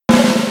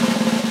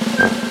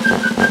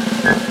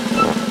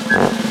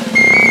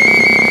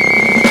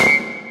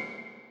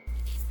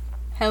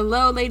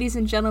Hello, ladies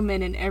and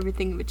gentlemen, and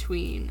everything in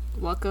between.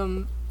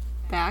 Welcome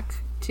back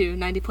to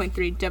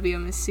 90.3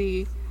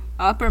 WMSC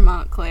Upper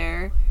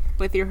Montclair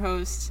with your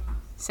host,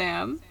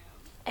 Sam.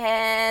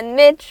 And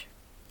Mitch.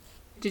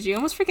 Did you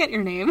almost forget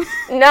your name?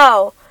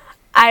 No,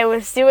 I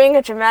was doing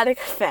a dramatic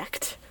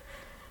effect.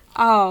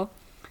 Oh.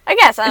 I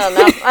guess, I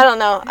don't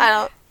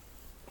know.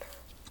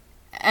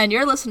 And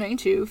you're listening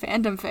to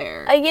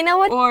FandomFare. You know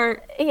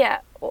what? Yeah.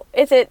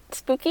 Is it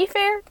Spooky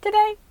Fair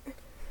today?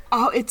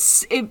 Oh,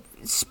 it's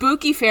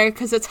Spooky Fair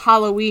because it's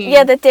Halloween.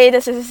 Yeah, the day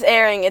this is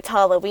airing, it's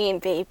Halloween,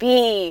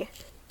 baby.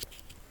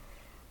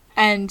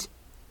 And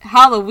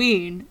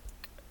Halloween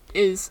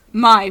is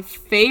my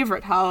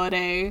favorite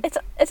holiday.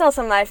 It's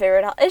also my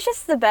favorite. It's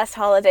just the best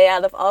holiday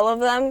out of all of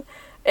them,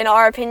 in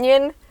our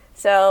opinion.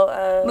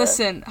 So,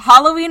 Listen,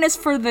 Halloween is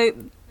for the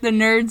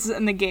nerds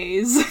and the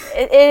gays.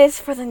 It is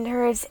for the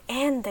nerds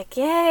and the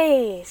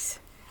gays.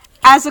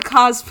 As a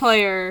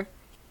cosplayer,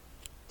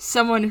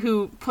 someone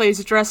who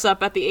plays dress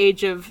up at the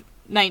age of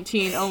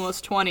 19,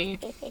 almost 20,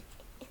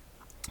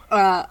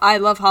 I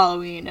love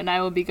Halloween, and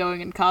I will be going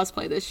in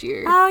cosplay this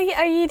year. Oh,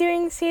 are you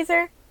doing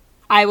Caesar?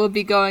 I will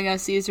be going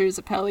as Caesar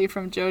Zappelli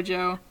from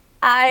JoJo.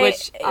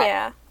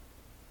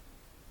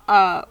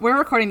 We're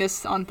recording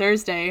this on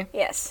Thursday.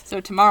 Yes.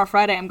 So tomorrow,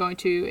 Friday, I'm going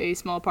to a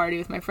small party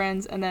with my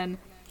friends, and then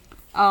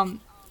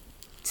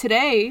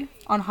today,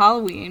 on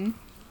Halloween,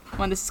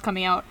 when this is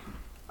coming out,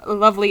 a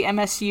lovely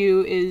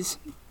MSU is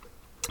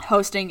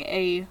hosting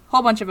a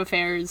whole bunch of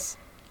affairs.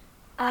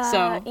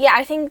 Yeah,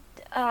 I think,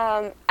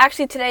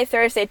 actually today,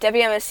 Thursday,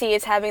 WMSC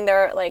is having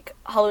their,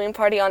 Halloween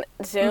party on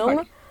Zoom.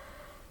 Party.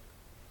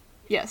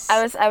 Yes.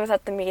 I was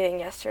at the meeting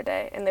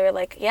yesterday, and they were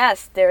like,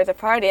 yes, there's a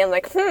party. I'm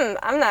like,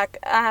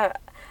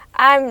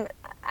 I'm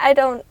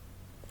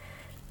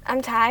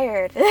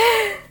tired.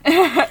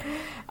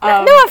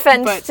 No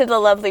offense to the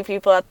lovely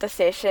people at the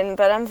station,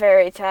 but I'm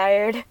very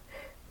tired.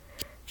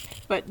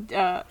 But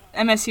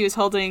MSU is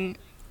holding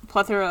a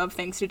plethora of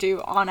things to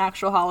do on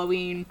actual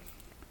Halloween,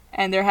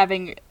 and they're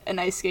having an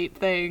ice skate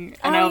thing,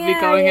 and I'll be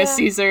going as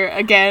Caesar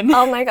again.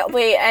 Oh my god,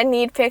 wait, I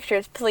need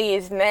pictures,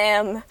 please,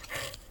 ma'am.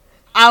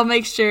 I'll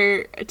make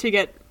sure to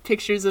get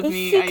pictures of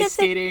me ice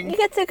skating. You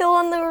get to go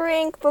on the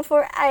rink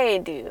before I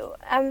do.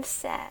 I'm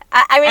sad.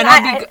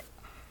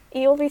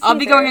 You'll be Caesar. I'll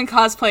be going in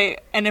cosplay,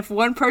 and if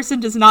one person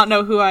does not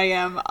know who I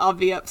am, I'll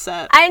be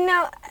upset. I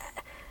know.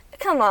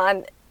 Come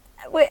on.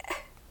 Wait.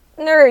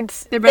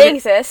 Nerds. They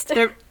exist.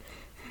 They're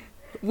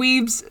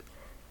weebs.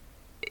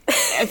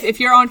 If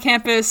you're on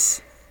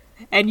campus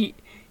and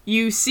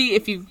you see,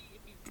 if you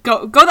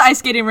go to the ice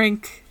skating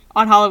rink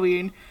on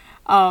Halloween,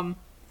 if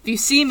you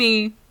see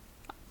me,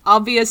 I'll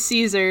be a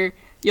Caesar.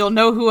 You'll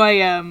know who I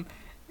am.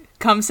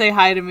 Come say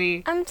hi to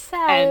me. I'm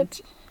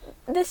sad.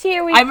 And this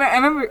year I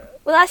remember.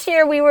 Last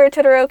year we were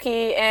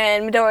Todoroki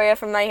and Midoriya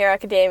from My Hero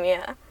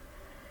Academia.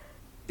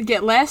 I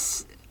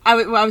was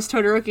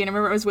Todoroki, and I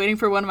remember I was waiting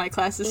for one of my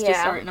classes to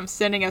start, and I'm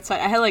standing outside.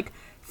 I had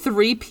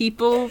 3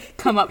 people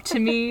come up to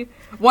me.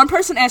 One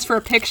person asked for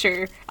a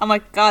picture. I'm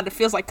like, God, it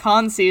feels like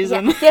con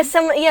season.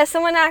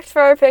 Someone asked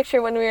for a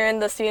picture when we were in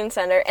the student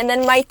center, and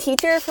then my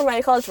teacher for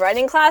my college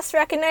writing class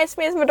recognized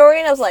me as Midoriya,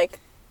 and I was like,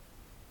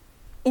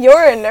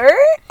 "You're a nerd?"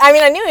 I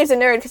mean, I knew he was a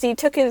nerd because he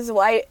took his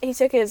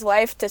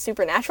wife to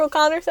Supernatural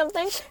Con or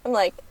something. I'm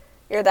like,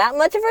 "You're that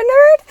much of a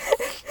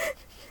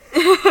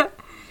nerd?"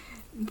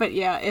 But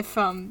yeah, if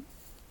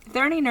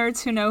there are any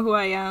nerds who know who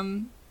I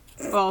am,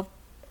 well,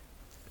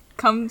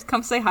 come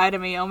say hi to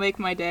me. I'll make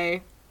my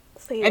day.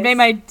 Please. It made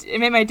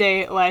my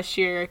day last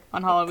year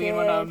on Halloween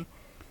when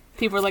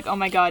people were like, "Oh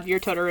my God, you're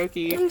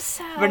Todoroki." I'm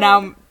sad. But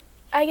now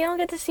I don't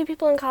get to see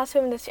people in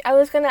costume this year. I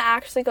was gonna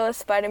actually go as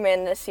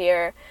Spider-Man this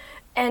year,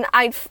 and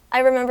I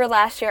remember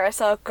last year I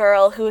saw a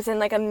girl who was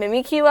in a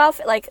Mimikyu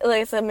outfit, like a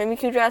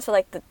Mimikyu dress, or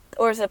it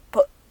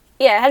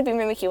had to be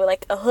Mimikyu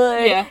with a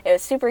hood. Yeah. It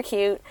was super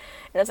cute,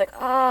 and I was like,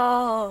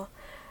 oh,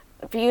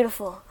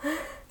 beautiful.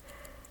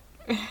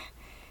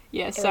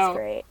 Yeah, it was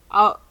great.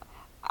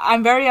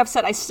 I'm very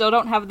upset I still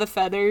don't have the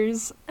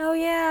feathers. Oh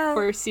yeah.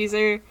 For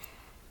Caesar,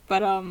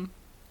 but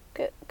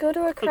go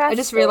to a craft I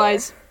just store.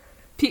 realized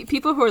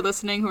people who are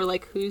listening who are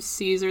like, "Who's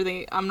Caesar?"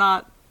 I'm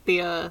not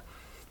the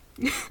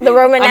the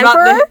Roman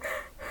Emperor.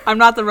 I'm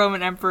not the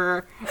Roman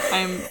Emperor.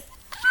 I'm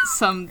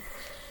some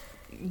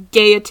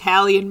gay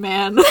Italian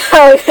man.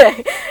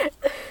 Okay.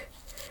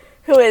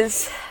 Who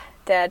is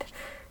dead.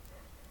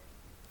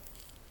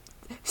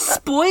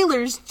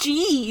 Spoilers,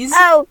 jeez.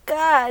 Oh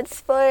God,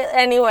 spoil.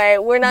 Anyway,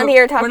 we're not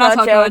here talking about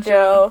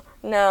JoJo.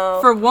 No.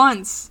 For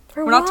once.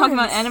 We're not talking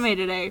about anime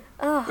today.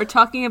 Ugh. We're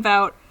talking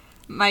about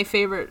my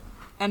favorite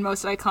and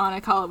most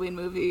iconic Halloween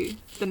movie,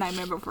 The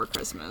Nightmare Before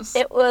Christmas.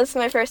 It was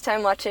my first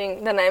time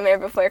watching The Nightmare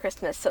Before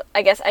Christmas, so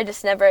I guess I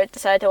just never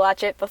decided to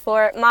watch it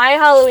before. My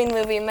Halloween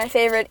movie, my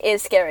favorite,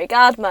 is Scary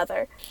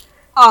Godmother.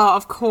 Oh,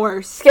 of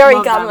course.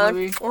 Scary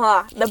Godmother.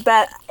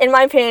 In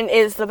my opinion,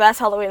 is the best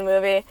Halloween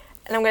movie.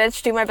 And I'm going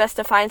to do my best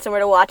to find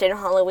somewhere to watch it on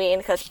Halloween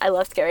because I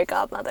love Scary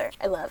Godmother.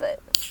 I love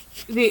it.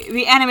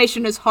 The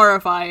animation is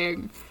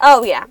horrifying.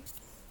 Oh, yeah.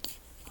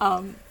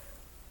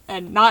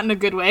 and not in a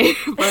good way,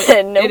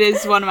 but Nope. it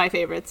is one of my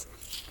favorites.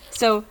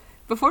 So,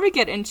 before we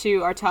get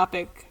into our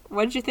topic,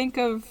 what did you think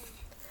of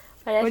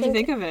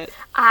it?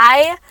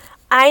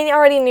 I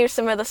already knew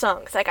some of the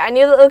songs. Like, I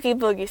knew the Oogie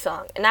Boogie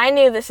song, and I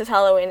knew This Is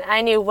Halloween.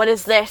 I knew What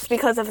Is This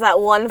because of that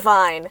one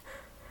vine.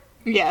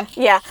 Yeah.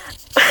 Yeah.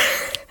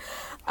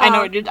 I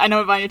know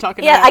what vine you're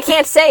talking yeah, about. I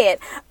can't say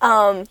it.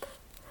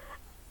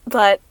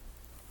 But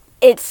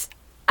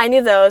I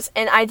knew those,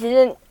 and I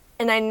didn't,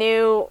 and I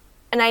knew,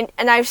 and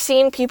I've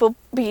seen people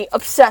be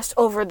obsessed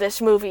over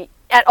this movie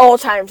at all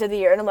times of the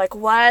year, and I'm like,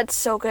 what's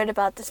so good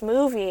about this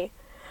movie?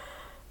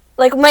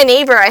 Like, my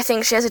neighbor, I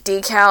think she has a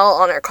decal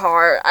on her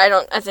car.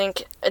 I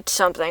think it's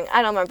something.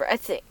 I don't remember. I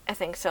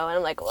think so. And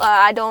I'm like, well,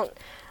 I don't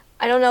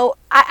know.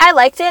 I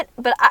liked it,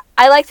 but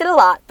I liked it a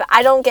lot, but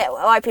I don't get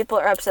why people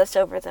are obsessed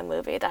over the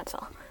movie. That's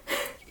all.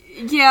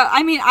 Yeah,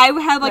 I mean, I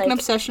had, like, an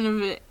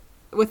obsession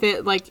with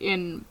it, like,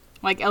 in,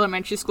 like,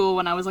 elementary school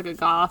when I was, like, a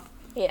goth.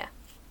 Yeah.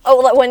 Oh,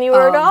 like when you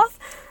were a goth?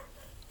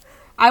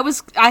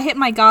 I hit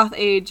my goth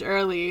age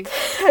early.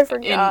 I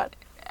forgot.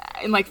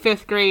 In like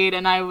 5th grade,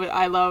 and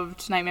I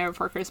loved Nightmare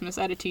Before Christmas.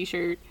 I had a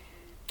T-shirt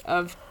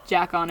of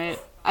Jack on it.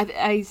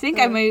 I think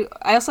I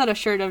also had a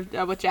shirt of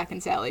with Jack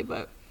and Sally,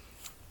 but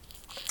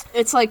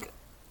it's like,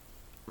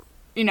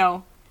 you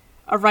know,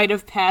 a rite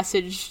of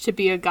passage to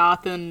be a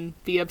goth and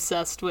be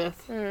obsessed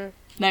with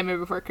Nightmare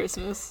Before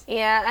Christmas.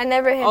 Yeah, I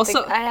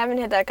haven't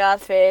hit that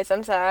goth phase.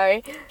 I'm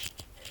sorry.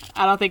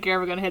 I don't think you're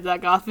ever gonna hit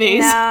that goth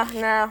phase.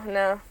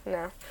 No.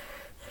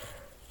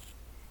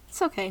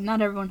 It's okay.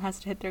 Not everyone has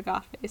to hit their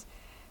goth phase.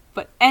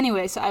 But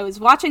anyway, so I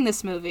was watching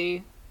this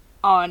movie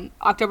on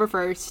October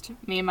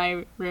 1st. Me and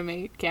my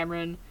roommate,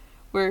 Cameron,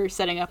 were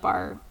setting up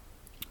our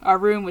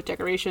room with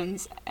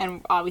decorations,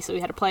 and obviously we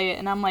had to play it.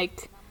 And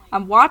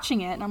I'm watching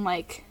it, and I'm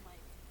like,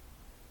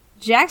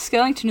 Jack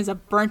Skellington is a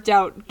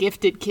burnt-out,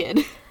 gifted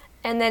kid.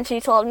 And then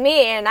she told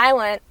me, and I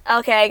went,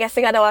 okay, I guess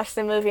I gotta watch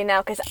the movie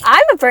now, because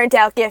I'm a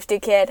burnt-out,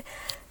 gifted kid.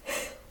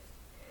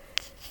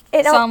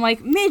 So I'm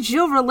like, Midge,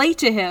 you'll relate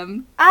to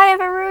him. I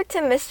have a root to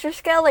Mr.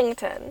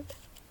 Skellington.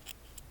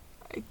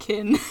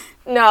 Kin.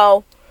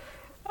 No.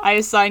 I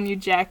assign you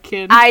Jack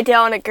Kin. I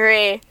don't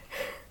agree.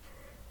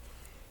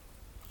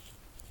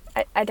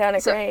 I don't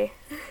agree.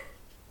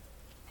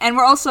 And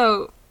we're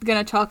also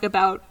going to talk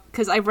about,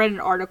 because I read an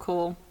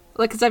article,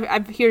 like, because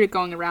I've heard it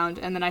going around,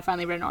 and then I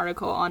finally read an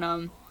article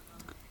on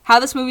how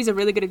this movie is a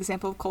really good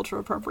example of cultural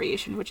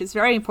appropriation, which is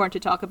very important to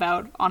talk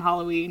about on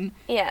Halloween.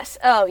 Yes.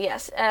 Oh,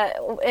 yes.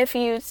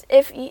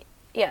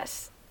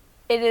 Yes.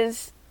 It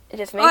is, it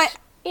just makes...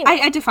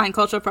 I define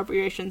cultural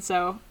appropriation,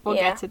 so we'll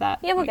get to that.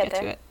 Yeah, we'll get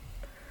to it.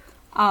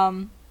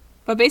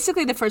 But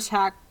basically the first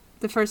half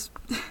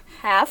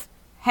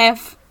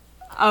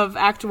of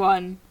Act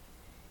 1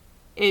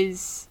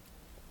 is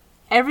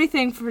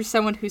everything for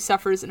someone who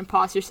suffers an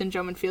imposter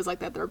syndrome and feels like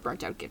that they're a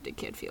burnt-out gifted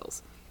kid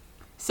feels.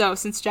 So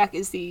since Jack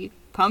is the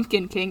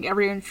Pumpkin King,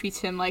 everyone treats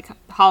him like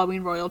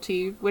Halloween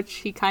royalty, which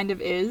he kind of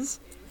is.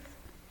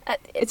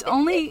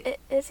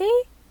 Is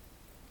he?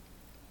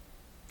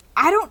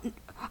 I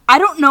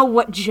don't know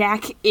what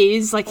Jack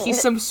is. Like,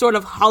 he's some sort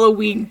of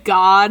Halloween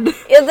god.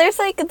 Yeah, there's,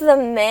 like, the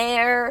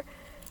mayor,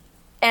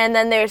 and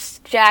then there's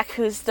Jack,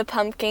 who's the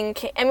Pumpkin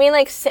King. I mean,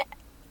 like,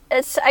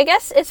 I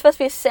guess it's supposed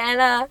to be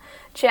Santa,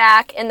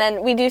 Jack, and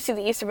then we do see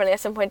the Easter Bunny at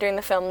some point during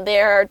the film.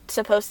 They're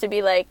supposed to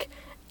be, like,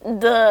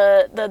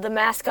 the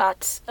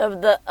mascots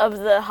of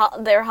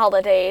their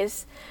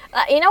holidays.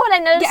 You know what I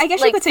noticed? Yeah, I guess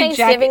like, you could say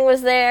Thanksgiving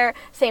was there,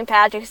 St.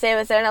 Patrick's Day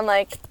was there, and I'm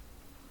like...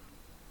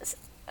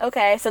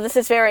 Okay, so this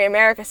is very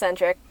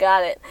America-centric.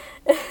 Got it.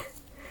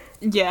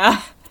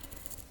 Yeah.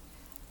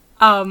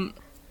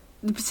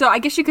 So I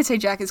guess you could say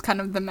Jack is kind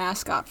of the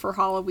mascot for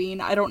Halloween.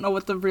 I don't know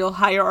what the real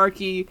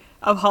hierarchy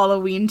of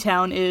Halloween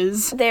Town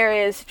is. There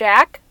is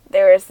Jack,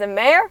 there is the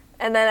mayor,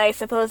 and then I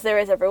suppose there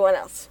is everyone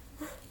else.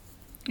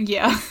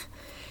 Yeah.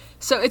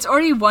 So it's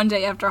already one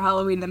day after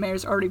Halloween. The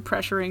mayor's already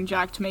pressuring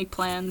Jack to make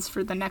plans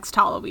for the next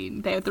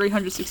Halloween. They have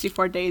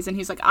 364 days, and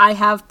he's like, I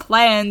have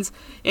plans.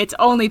 It's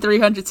only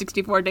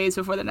 364 days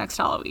before the next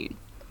Halloween.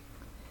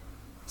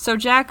 So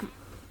Jack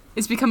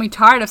is becoming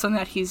tired of something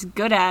that he's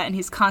good at, and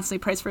he's constantly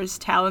praised for his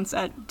talents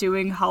at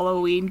doing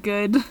Halloween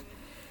good.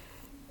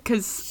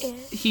 Because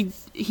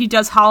he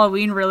does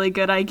Halloween really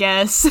good, I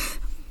guess.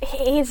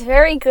 He's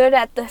very good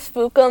at the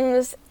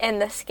spookums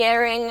and the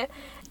scaring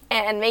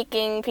and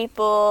making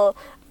people...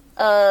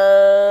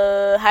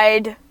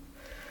 hide.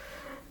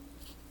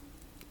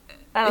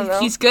 I don't know.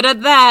 He's good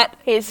at that.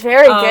 He's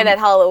very good at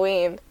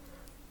Halloween.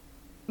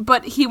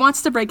 But he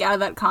wants to break out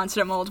of that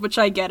constant mold, which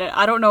I get it.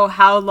 I don't know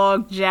how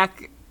long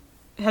Jack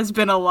has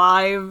been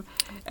alive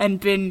and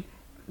been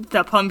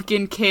the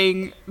Pumpkin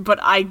King, but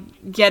I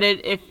get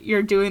it if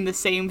you're doing the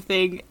same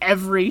thing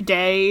every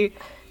day.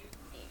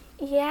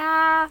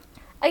 Yeah.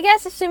 I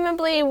guess,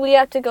 assumably, we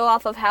have to go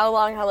off of how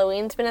long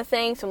Halloween's been a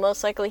thing, so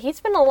most likely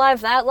he's been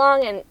alive that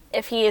long, and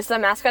if he is the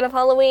mascot of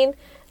Halloween,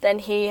 then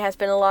he has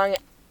been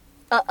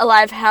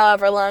alive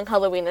however long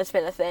Halloween has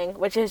been a thing,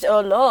 which is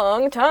a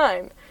long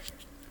time.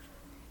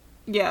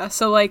 Yeah,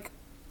 so, like,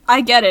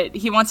 I get it.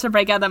 He wants to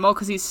break out that mold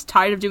because he's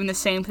tired of doing the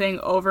same thing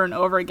over and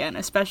over again,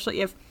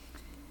 especially if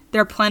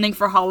they're planning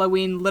for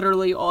Halloween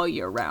literally all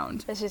year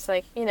round. It's just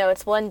like,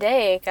 it's one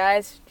day,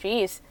 guys.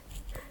 Jeez.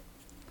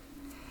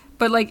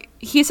 But, like,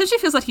 he essentially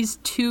feels like he's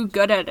too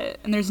good at it,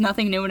 and there's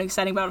nothing new and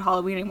exciting about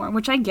Halloween anymore,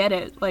 which I get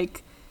it.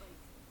 Like,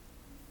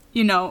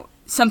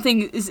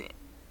 something is...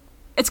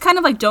 It's kind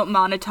of like don't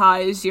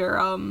monetize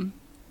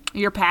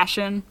your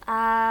passion.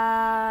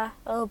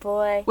 Oh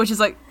boy. Which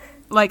is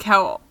like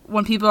how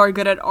when people are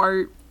good at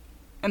art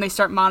and they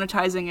start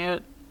monetizing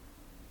it,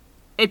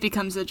 it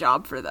becomes a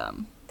job for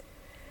them.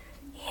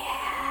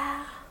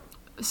 Yeah.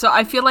 So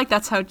I feel like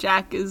that's how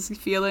Jack is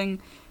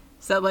feeling,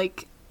 is that,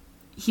 like,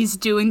 he's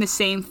doing the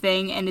same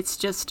thing and it's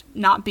just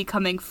not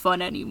becoming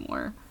fun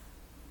anymore.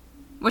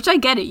 Which I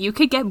get it. You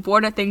could get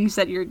bored at things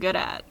that you're good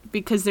at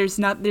because there's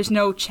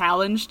no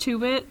challenge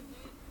to it.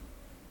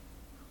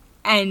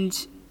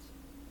 And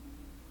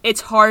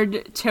it's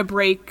hard to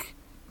break.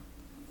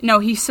 No,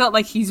 he felt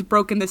like he's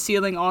broken the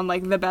ceiling on,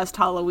 like, the best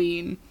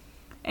Halloween.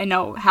 And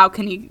how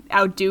can he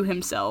outdo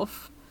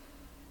himself?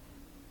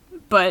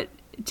 But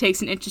it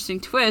takes an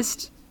interesting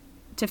twist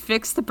to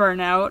fix the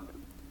burnout,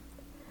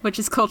 which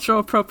is cultural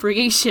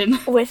appropriation.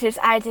 Which is,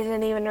 I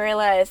didn't even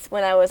realize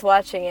when I was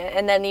watching it.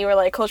 And then you were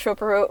like, cultural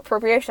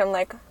appropriation. I'm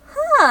like,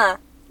 huh,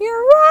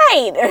 you're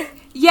right.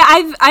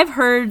 Yeah, I've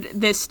heard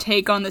this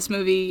take on this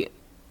movie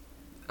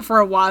for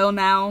a while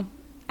now,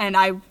 and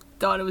I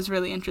thought it was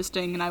really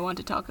interesting, and I want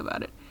to talk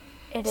about it.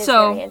 It is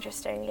very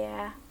interesting,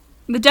 yeah.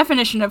 The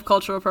definition of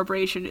cultural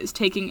appropriation is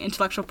taking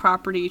intellectual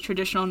property,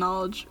 traditional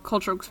knowledge,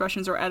 cultural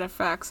expressions, or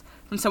artifacts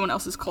from someone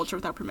else's culture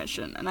without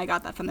permission, and I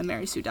got that from the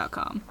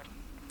marysue.com.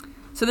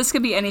 So this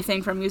could be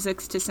anything from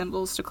music to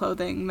symbols to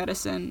clothing,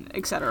 medicine,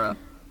 etc.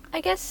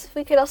 I guess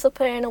we could also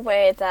put it in a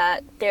way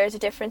that there's a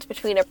difference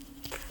between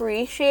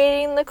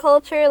appreciating the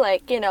culture,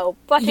 like,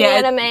 watching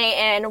anime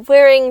and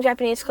wearing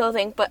Japanese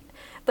clothing, but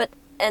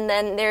and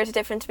then there's a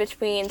difference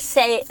between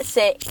say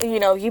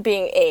you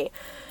being a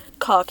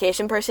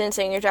Caucasian person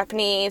saying you're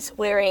Japanese,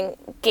 wearing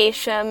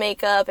geisha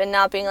makeup and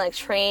not being, like,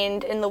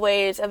 trained in the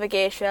ways of a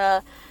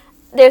geisha.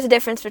 There's a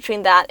difference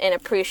between that and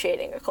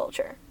appreciating a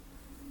culture.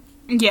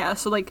 Yeah,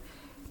 so, like,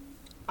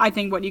 I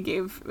think what you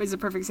gave is a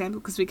perfect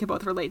example because we could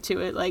both relate to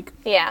it. Like,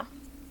 yeah,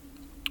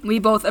 we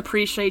both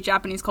appreciate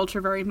Japanese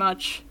culture very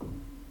much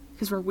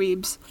because we're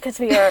weebs. Because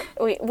we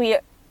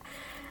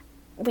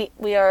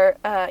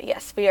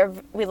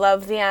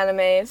love the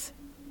animes.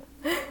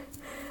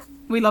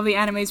 We love the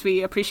animes,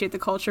 we appreciate the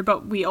culture,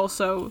 but we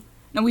also...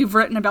 No, we've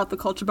written about the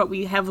culture, but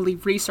we heavily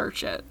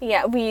research it.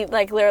 Yeah, we,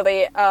 like,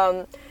 literally,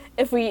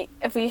 if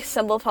we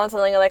stumble upon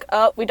something like,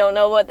 oh, we don't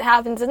know what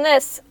happens in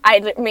this, I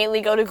immediately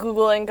go to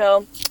Google and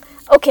go,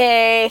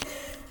 okay.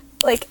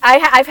 Like,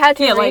 I've had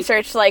to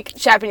research, like,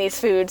 Japanese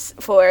foods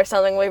for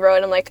something we wrote,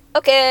 and I'm like,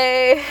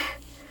 okay.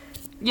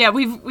 Yeah,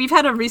 we've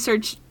had to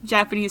research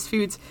Japanese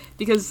foods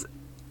because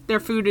their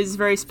food is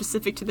very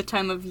specific to the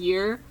time of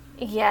year.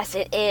 Yes,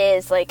 it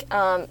is.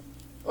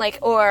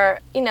 Or,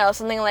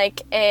 something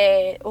like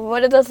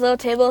what are those little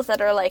tables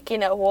that are, like,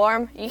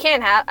 warm? You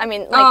can't have,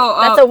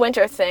 that's a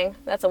winter thing.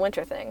 That's a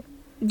winter thing.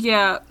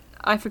 Yeah,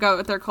 I forgot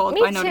what they're called,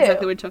 Me but I know too.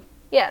 exactly what you're talking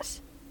about.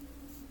 Yes.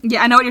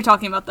 Yeah, I know what you're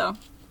talking about, though.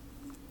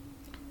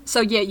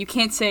 So, yeah, you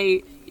can't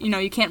say,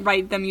 you can't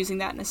write them using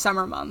that in a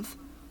summer month.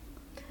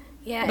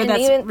 Yeah, but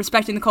that's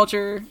respecting the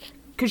culture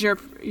because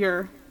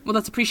well,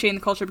 that's appreciating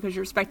the culture because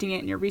you're respecting it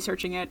and you're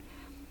researching it.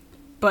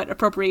 But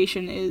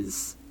appropriation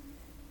is,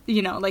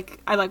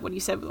 like, I like what you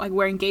said, like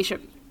wearing geisha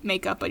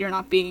makeup, but you're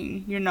not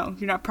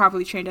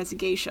properly trained as a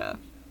geisha.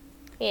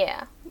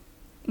 Yeah.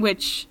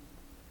 Which,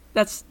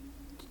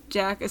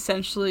 Jack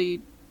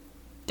essentially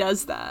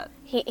does that.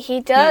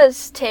 He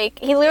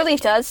literally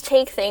does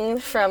take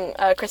things from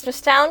Christmas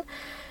Town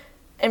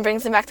and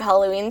brings them back to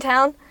Halloween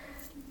Town.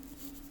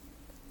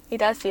 He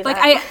does do that.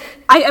 Like,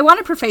 I want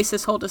to preface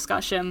this whole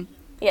discussion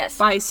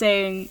by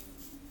saying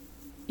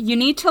you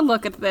need to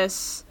look at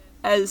this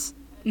as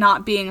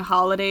not being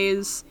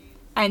holidays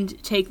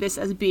and take this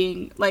as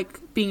being an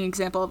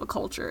example of a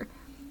culture.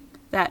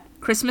 That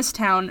Christmas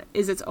Town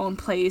is its own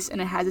place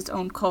and it has its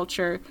own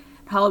culture.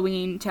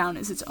 Halloween Town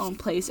is its own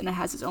place and it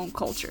has its own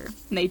culture.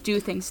 And they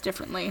do things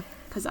differently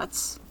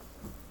because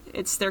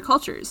it's their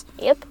cultures.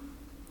 Yep.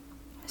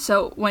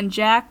 So when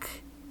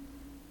Jack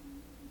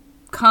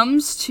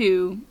comes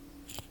to...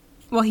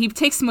 Well, he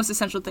takes the most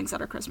essential things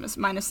out of Christmas,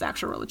 minus the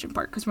actual religion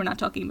part, because we're not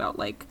talking about,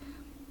 like...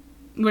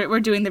 We're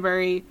doing the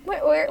very,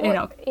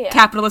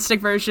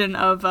 capitalistic version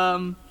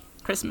of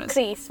Christmas.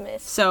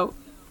 So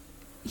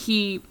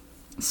he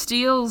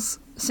steals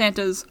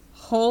Santa's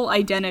whole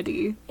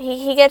identity.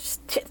 He gets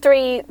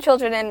 3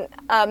 children in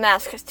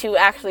masks to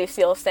actually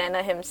steal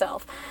Santa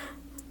himself.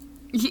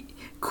 He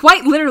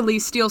quite literally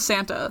steals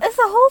Santa. It's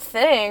the whole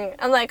thing.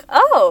 I'm like,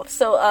 oh,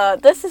 so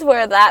this is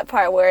where that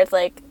part where it's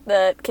like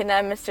the Can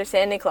I Mr.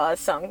 Santa Claus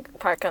song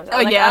part comes out.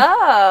 I'm like,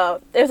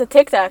 oh, there's a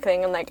TikTok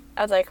thing. I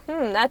was like,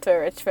 that's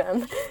where it's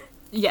from.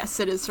 Yes,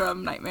 it is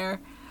from Nightmare.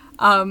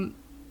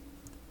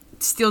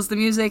 Steals the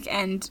music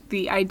and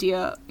the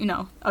idea,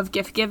 of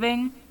gift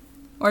giving,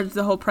 or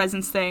the whole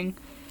presents thing.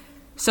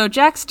 So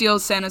Jack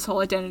steals Santa's whole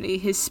identity.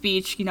 His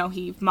speech, you know,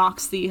 he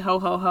mocks the ho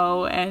ho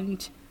ho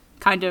and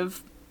kind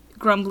of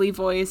grumbly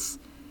voice.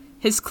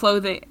 His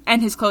clothing,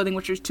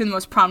 which are two of the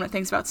most prominent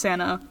things about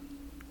Santa.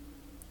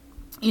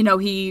 You know,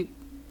 he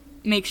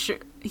makes sure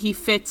he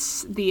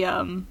fits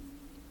the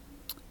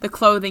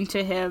clothing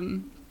to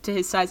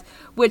his size,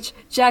 which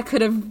Jack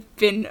could have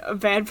been a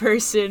bad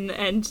person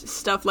and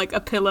stuff like a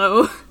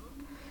pillow.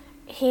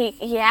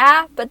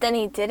 But then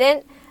he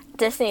didn't.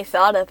 Disney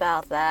thought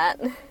about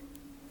that.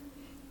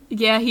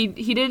 Yeah, he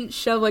didn't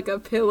shove like a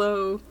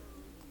pillow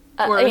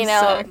or a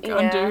sack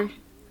under.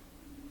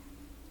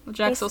 Well,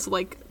 Jack's also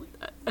like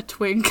a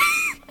twink.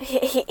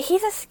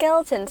 He's a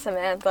skeleton,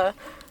 Samantha.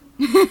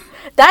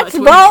 That's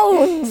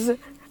bones!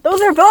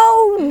 Those are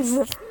bones!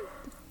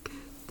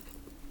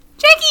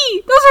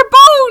 Jackie, those are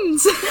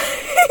bones!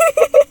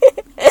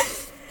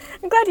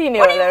 I'm glad you knew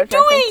what I was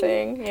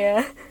referencing.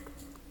 Yeah.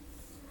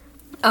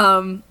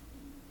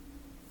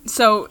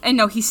 So, and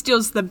no, he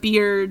steals the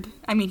beard.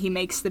 I mean, he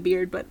makes the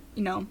beard, but,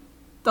 you know,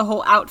 the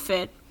whole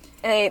outfit.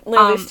 And he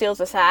literally steals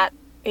his hat.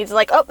 He's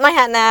like, oh, my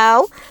hat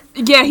now.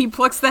 Yeah, he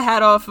plucks the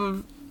hat off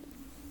of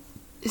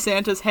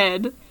Santa's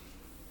head.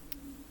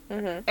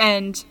 Mm-hmm.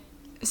 And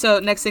so,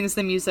 next thing is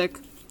the music,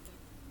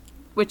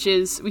 which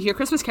is, we hear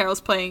Christmas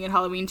carols playing in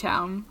Halloween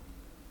Town,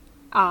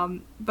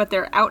 but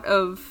they're out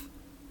of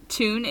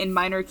tune in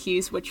minor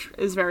keys, which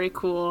is very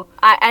cool.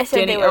 I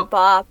said they were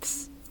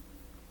bops.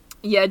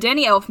 Yeah,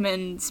 Danny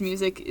Elfman's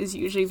music is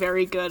usually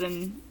very good,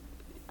 and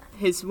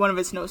one of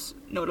his most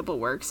notable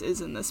works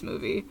is in this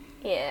movie.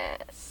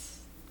 Yes.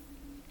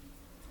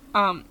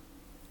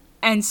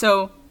 And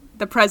so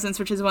the presents,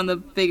 which is one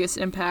of the biggest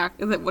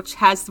which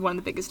has one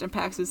of the biggest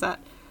impacts, is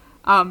that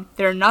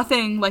they're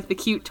nothing like the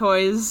cute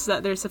toys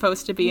that they're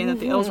supposed to be and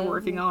that the elves were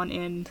working on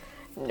in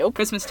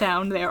Christmas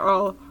Town. They're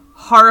all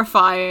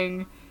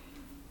horrifying.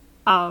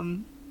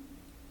 I'm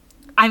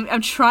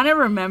trying to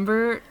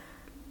remember,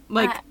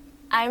 like.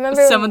 I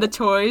remember some of the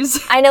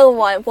toys. I know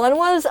one. One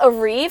was a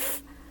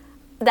wreath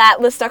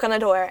that was stuck on the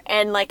door,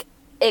 and like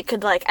it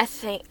could I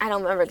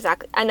don't remember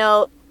exactly. I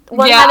know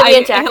one had to be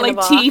a Jack in the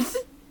Box. Teeth.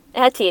 It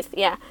had teeth.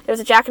 Yeah, there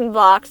was a Jack in the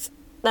Box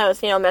that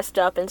was messed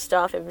up and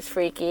stuff. It was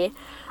freaky.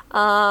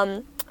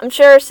 I'm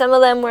sure some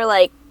of them were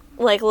like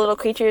little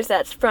creatures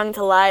that sprung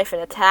to life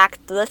and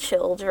attacked the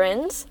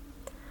children's.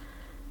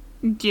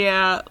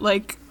 Yeah,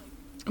 like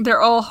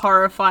they're all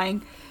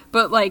horrifying,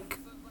 but like.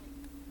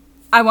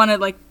 I want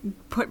to,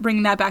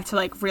 bring that back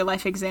to, real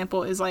life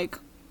example is, I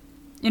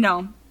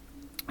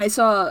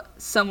saw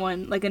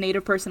someone, a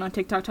native person on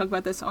TikTok talk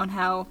about this on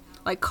how,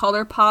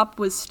 ColourPop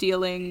was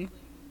stealing,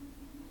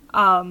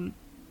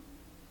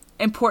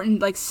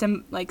 important,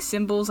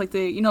 symbols,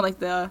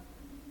 the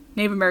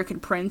Native American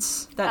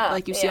prints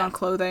that, you see on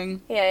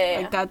clothing.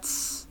 Yeah.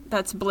 That's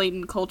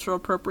blatant cultural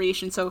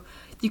appropriation, so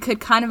you could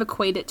kind of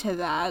equate it to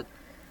that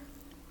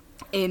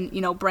in,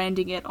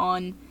 branding it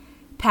on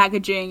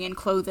packaging and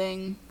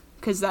clothing,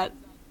 because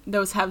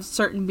those have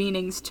certain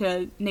meanings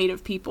to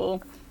Native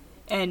people,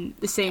 and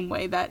the same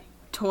way that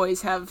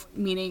toys have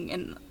meaning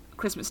in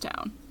Christmas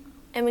Town.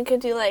 And we could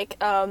do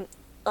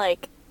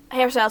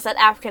hairstyles that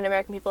African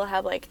American people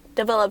have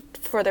developed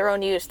for their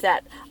own use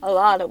that a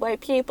lot of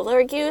white people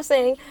are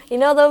using. You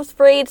know those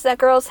braids that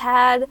girls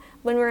had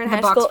when we were in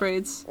high school?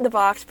 The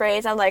box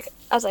braids. I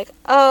was like,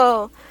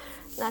 oh,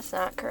 that's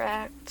not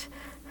correct.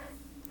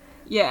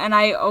 Yeah, and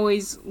I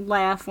always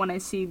laugh when I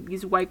see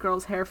these white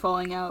girls' hair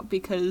falling out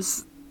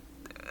because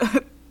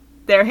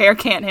their hair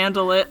can't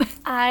handle it.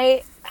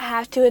 I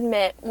have to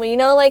admit, when you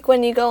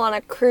go on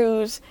a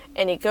cruise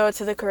and you go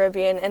to the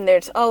Caribbean and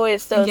there's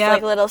always those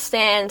little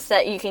stands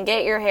that you can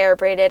get your hair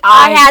braided.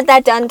 I had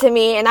that done to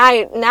me, and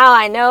now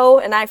I know,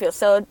 and I feel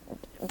so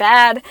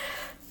bad.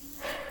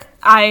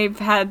 I've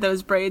had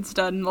those braids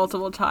done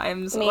multiple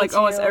times, Me too.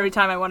 Almost every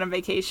time I went on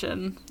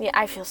vacation. Yeah,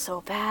 I feel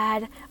so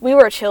bad. We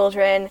were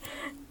children.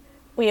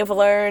 We have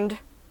learned.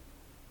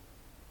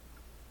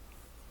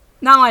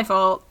 Not my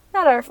fault.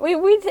 Not our. We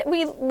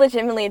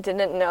legitimately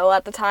didn't know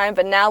at the time,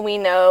 but now we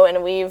know,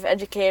 and we've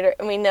educated,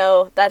 and we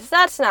know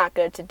that's not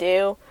good to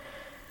do.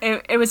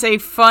 It was a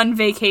fun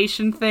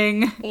vacation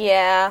thing.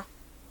 Yeah.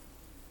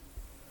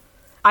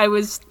 I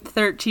was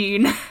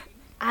 13.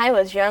 I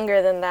was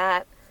younger than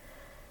that.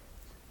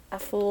 A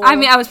fool. I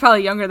mean, I was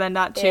probably younger than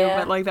that too,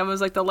 Yeah. but that was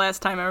the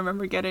last time I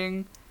remember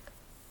getting.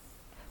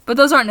 But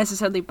those aren't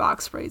necessarily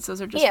box braids.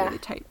 Those are just really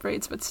tight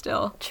braids, but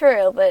still.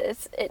 True, but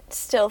it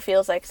still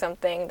feels like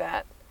something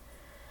that's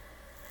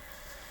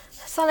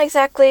not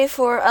exactly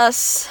for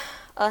us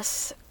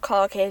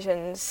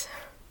Caucasians.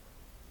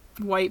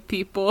 White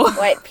people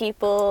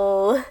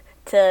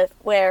to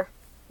wear,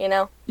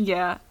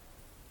 Yeah.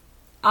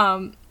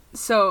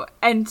 So,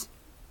 and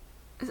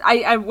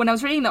I when I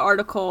was reading the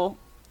article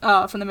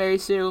from the Mary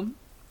Sue,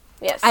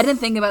 yes, I didn't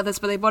think about this,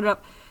 but they brought it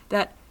up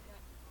that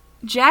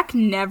Jack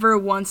never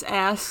once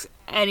asks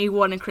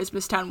anyone in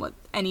Christmas Town what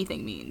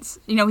anything means.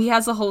 He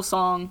has a whole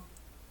song,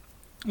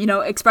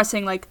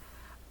 expressing,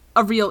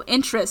 a real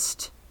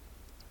interest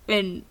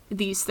in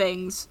these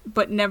things,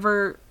 but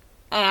never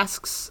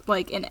asks,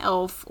 like, an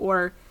elf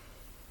or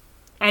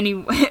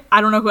any...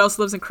 I don't know who else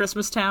lives in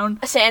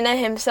Christmastown. Santa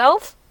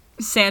himself?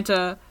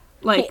 Santa,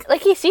 like...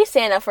 He sees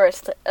Santa for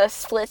a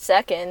split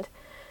second.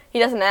 He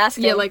doesn't ask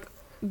him. Yeah,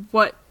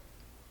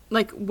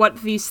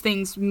 what these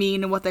things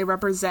mean and what they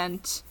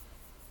represent.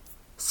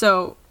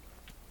 So...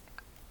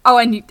 Oh,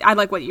 and I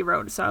like what you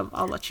wrote, so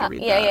I'll let you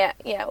read that.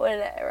 Yeah, what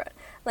did I write?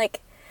 Like,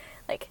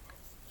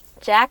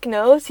 Jack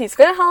knows he's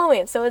good at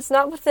Halloween, so it's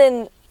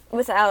within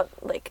reason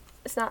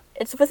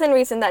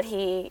that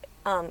he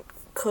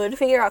could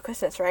figure out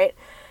Christmas, right?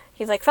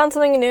 He's like found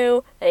something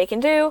new that he can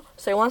do,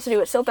 so he wants to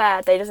do it so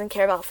bad that he doesn't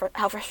care about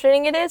how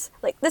frustrating it is.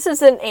 Like, this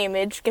is an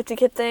AIM-age gifted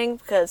kid thing,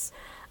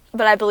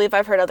 but I believe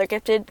I've heard other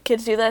gifted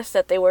kids do this,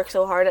 that they work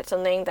so hard at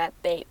something that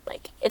they,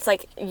 like, it's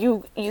like,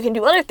 you can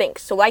do other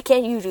things, so why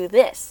can't you do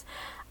this?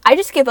 I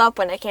just give up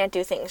when I can't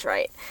do things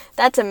right.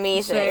 That's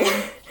amazing.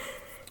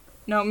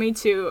 No, me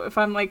too. If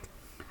I'm like,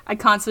 I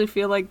constantly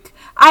feel like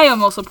I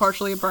am also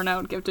partially a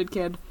burnout gifted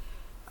kid.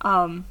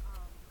 But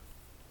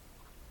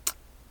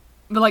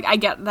like, I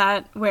get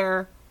that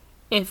where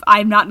if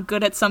I'm not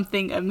good at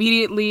something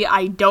immediately,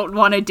 I don't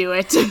want to do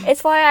it.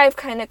 It's why I've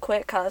kind of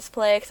quit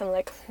cosplay, because I'm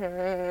like,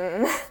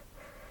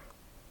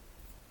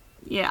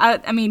 Yeah,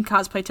 I mean,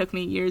 cosplay took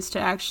me years to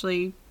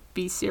actually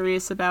be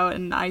serious about,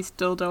 and I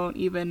still don't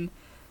even...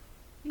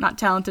 Not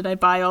talented, I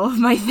buy all of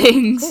my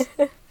things.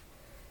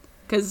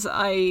 Because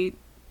I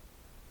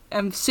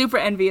am super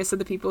envious of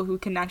the people who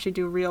can actually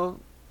do real,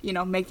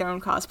 make their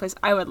own cosplays.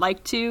 I would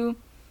like to.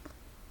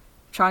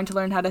 Trying to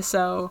learn how to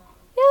sew.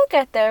 You'll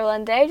get there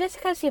one day. Just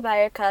because you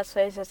buy your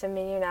cosplays doesn't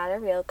mean you're not a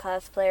real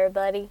cosplayer,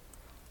 buddy.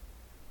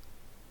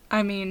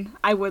 I mean,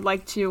 I would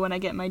like to, when I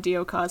get my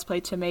Dio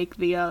cosplay, to make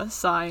the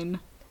sign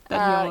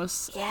that he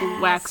almost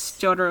waxed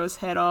Jotaro's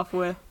head off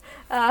with.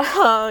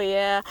 Oh,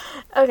 yeah.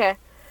 Okay.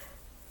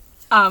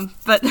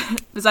 But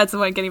besides the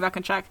point, getting back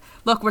on track.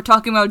 Look, we're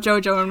talking about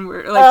JoJo, and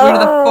we're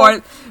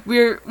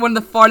one of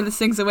the farthest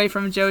things away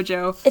from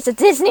JoJo. It's a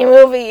Disney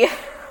movie.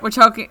 We're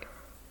talking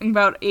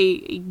about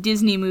a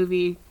Disney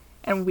movie,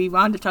 and we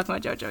wanted to talk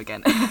about JoJo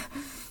again.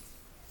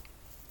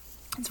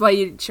 That's why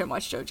you shouldn't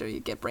watch JoJo. You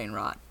get brain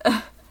rot.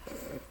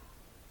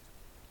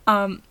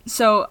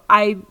 So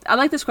I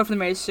like this quote from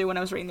Mary Sue when I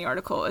was reading the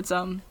article. It's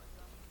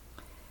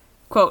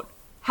quote.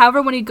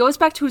 However, when he goes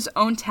back to his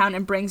own town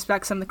and brings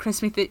back some of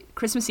the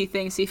Christmassy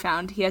things he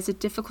found, he has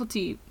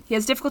difficulty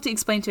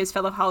explaining to his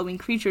fellow Halloween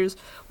creatures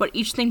what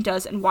each thing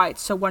does and why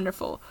it's so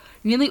wonderful.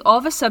 Nearly all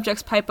of his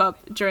subjects pipe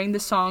up during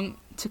the song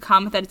to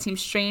comment that it seems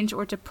strange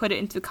or to put it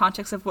into the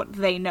context of what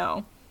they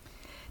know.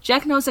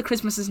 Jack knows that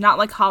Christmas is not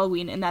like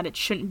Halloween and that it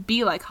shouldn't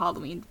be like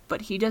Halloween,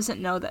 but he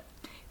doesn't know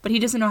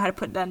how to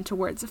put that into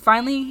words.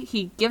 Finally,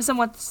 he gives them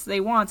what they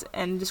want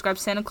and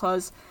describes Santa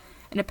Claus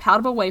in a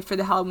palatable way for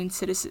the Halloween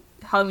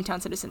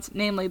town citizens,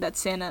 namely that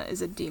Santa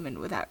is a demon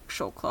with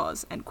actual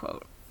claws, end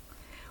quote.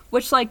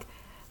 Which, like,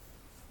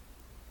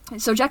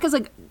 so Jack is,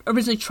 like,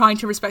 originally trying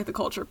to respect the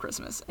culture of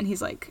Christmas, and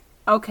he's like,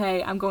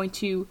 okay, I'm going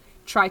to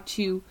try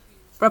to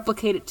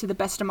replicate it to the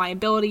best of my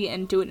ability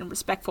and do it in a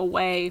respectful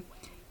way,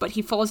 but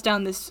he falls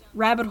down this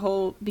rabbit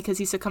hole because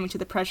he's succumbing to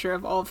the pressure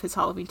of all of his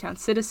Halloween town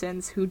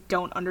citizens who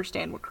don't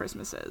understand what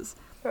Christmas is.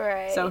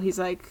 Right. So he's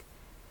like,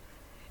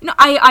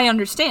 I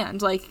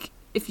understand, like,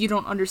 if you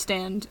don't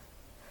understand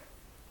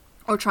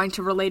or trying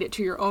to relate it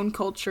to your own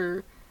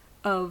culture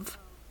of,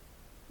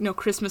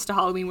 Christmas to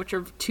Halloween, which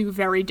are two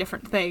very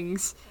different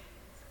things,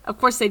 of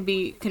course they'd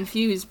be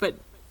confused, I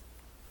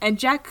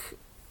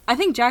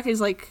think Jack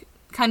is, like,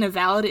 kind of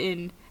valid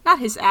in, not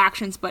his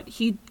actions, but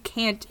he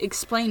can't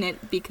explain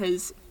it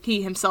because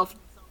he himself,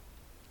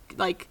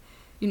 like,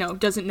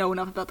 doesn't know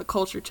enough about the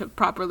culture to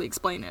properly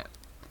explain it.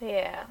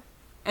 Yeah.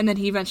 And then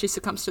he eventually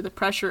succumbs to the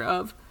pressure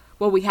of,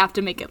 well, we have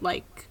to make it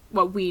like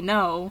what we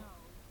know.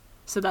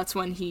 So that's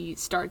when he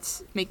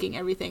starts making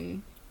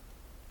everything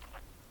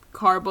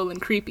horrible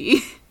and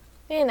creepy.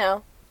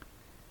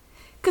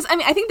 Because,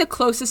 I think the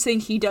closest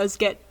thing he does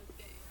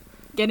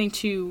getting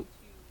to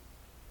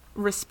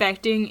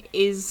respecting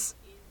is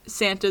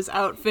Santa's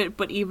outfit,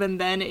 but even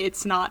then,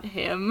 it's not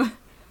him.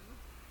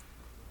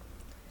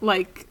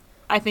 Like,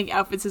 I think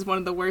outfits is one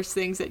of the worst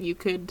things that you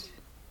could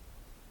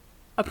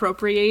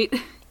appropriate.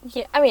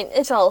 Yeah, I mean,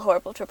 it's all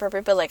horrible to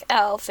appropriate, but, like,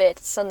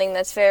 outfits, something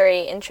that's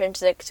very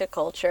intrinsic to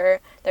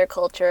their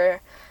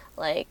culture,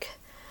 like,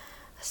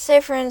 say,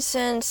 for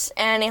instance,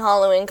 any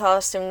Halloween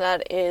costume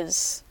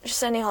that's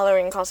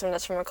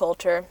from a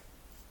culture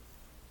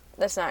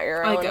that's not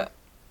your own.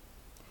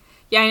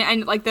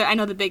 I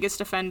know the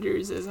biggest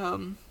offenders is,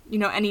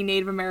 any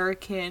Native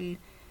American,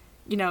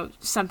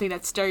 something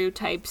that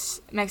stereotypes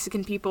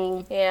Mexican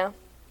people. Yeah.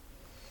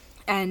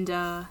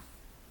 And,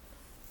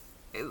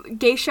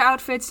 geisha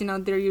outfits,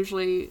 they're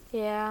usually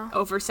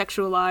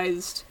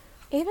over-sexualized.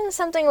 Even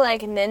something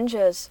like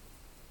ninjas.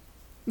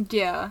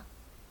 Yeah.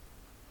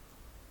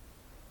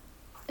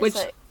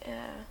 It's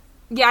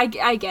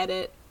I get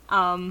it.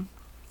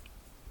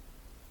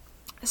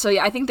 So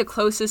yeah, I think the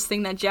closest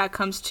thing that Jack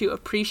comes to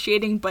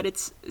appreciating, but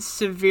it's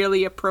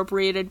severely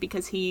appropriated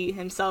because he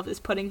himself is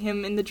putting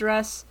him in the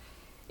dress,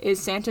 is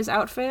Santa's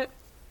outfit.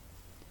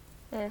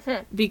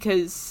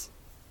 because,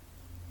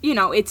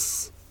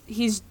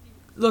 he's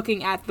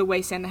looking at the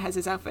way Santa has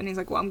his outfit, and he's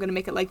like, well, I'm going to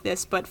make it like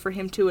this, but for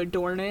him to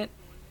adorn it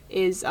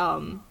is,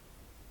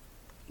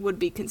 would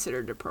be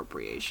considered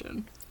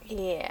appropriation.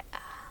 Yeah.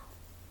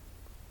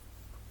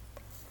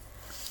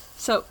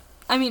 So,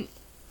 I mean,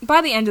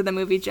 by the end of the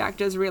movie, Jack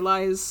does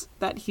realize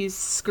that he's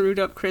screwed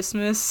up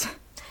Christmas.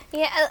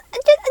 Yeah,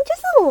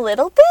 just a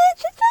little bit.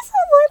 Just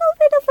a little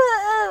bit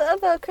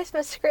of a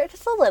Christmas screw.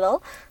 Just a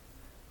little.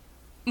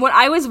 When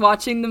I was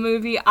watching the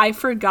movie, I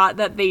forgot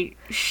that they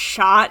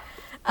shot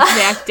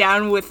Jack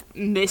down with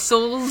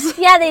missiles.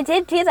 Yeah, they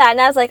did do that, and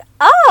I was like,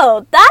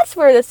 oh, that's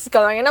where this is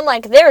going. And I'm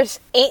like,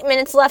 there's 8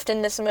 minutes left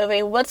in this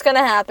movie. What's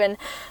gonna happen?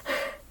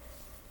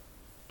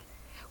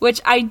 Which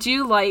I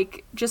do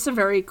like, just a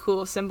very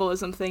cool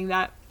symbolism thing,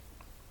 that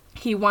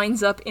he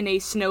winds up in a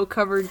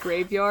snow-covered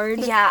graveyard.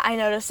 Yeah, I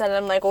noticed that, and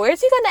I'm like, where's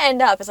he gonna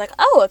end up? It's like,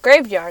 oh, a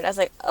graveyard. I was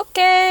like,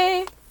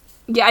 okay.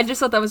 Yeah, I just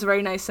thought that was a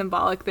very nice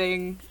symbolic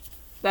thing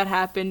that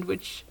happened,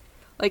 which,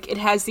 like, it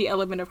has the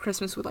element of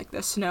Christmas with, like,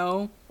 the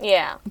snow.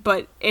 Yeah.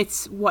 But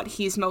it's what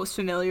he's most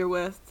familiar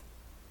with.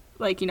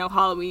 Like,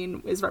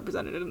 Halloween is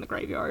represented in the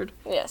graveyard.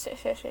 Yes.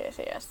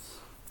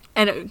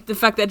 And the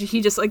fact that he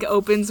just, like,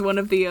 opens one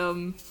of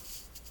the,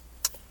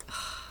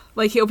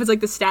 like, he opens, like,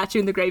 the statue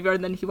in the graveyard,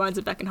 and then he winds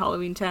up back in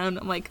Halloween Town.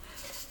 I'm like,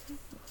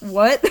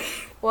 what?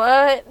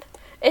 What?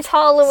 It's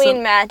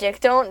Halloween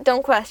magic.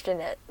 Don't question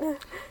it.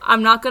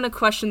 I'm not gonna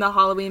question the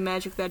Halloween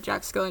magic that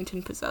Jack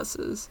Skellington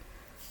possesses.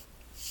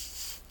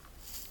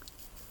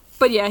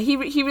 But yeah, he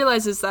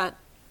realizes that,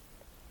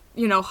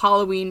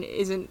 Halloween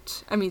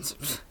isn't,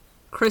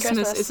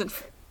 Christmas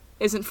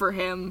isn't for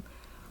him.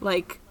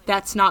 Like,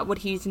 that's not what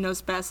he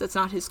knows best. That's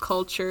not his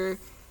culture.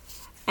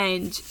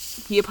 And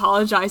he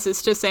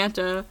apologizes to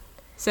Santa.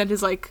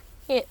 Santa's like,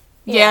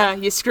 yeah,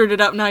 you screwed it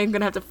up. Now you're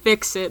gonna have to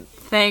fix it.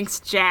 Thanks,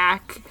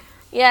 Jack.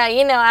 Yeah,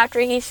 after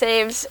he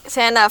saves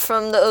Santa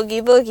from the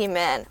Oogie Boogie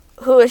Man,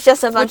 who is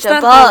just a bunch of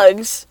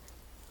bugs.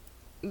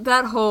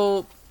 That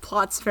whole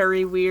plot's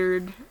very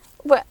weird.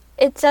 But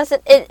it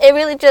doesn't. It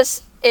really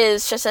just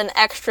is just an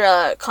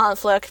extra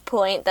conflict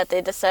point that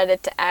they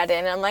decided to add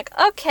in. I'm like,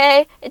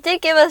 okay, it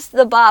did give us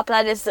the bop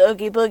that is the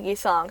Oogie Boogie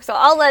song, so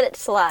I'll let it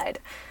slide.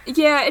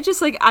 Yeah, it's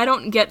just like, I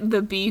don't get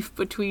the beef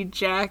between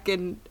Jack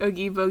and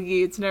Oogie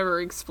Boogie. It's never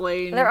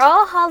explained. They're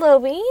all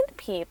Halloween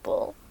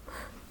people.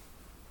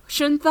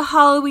 Shouldn't the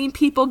Halloween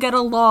people get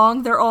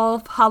along? They're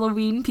all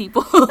Halloween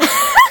people.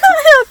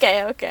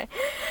 Okay.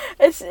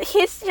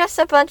 He's just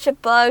a bunch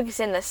of bugs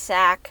in a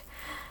sack.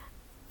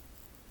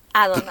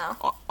 I don't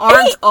know.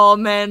 Aren't all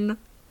men...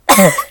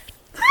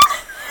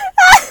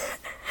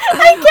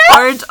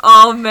 Aren't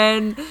all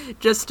men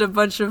just a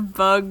bunch of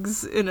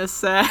bugs in a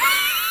sack?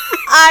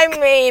 I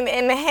mean,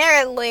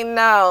 inherently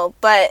no,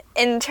 but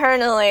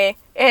internally,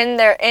 in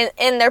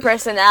their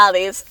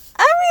personalities,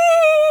 I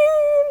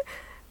mean...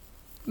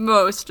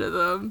 Most of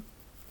them.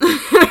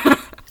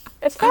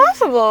 It's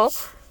possible.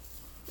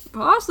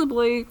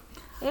 Possibly.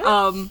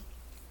 Mm.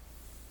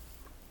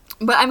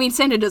 But I mean,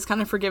 Santa does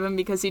kind of forgive him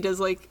because he does,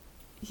 like,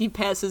 he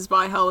passes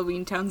by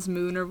Halloween Town's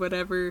moon or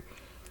whatever.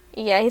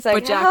 Yeah, he's like,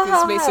 but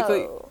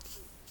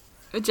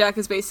Jack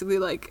is basically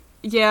like,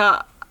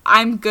 yeah,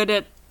 I'm good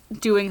at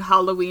doing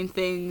Halloween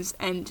things,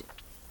 and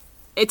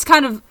it's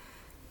kind of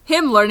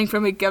him learning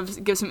from it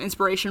gives him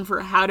inspiration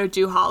for how to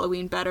do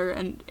Halloween better,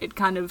 and it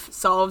kind of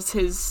solves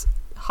his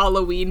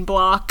Halloween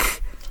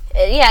block.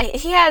 Yeah,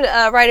 he had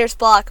a writer's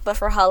block, but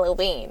for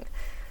Halloween.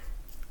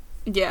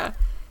 Yeah.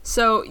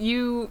 So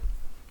you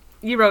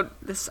wrote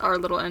our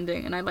little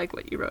ending, and I like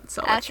what you wrote,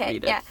 so let's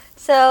read it. Yeah.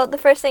 So the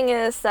first thing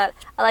is that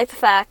I like the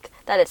fact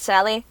that it's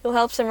Sally who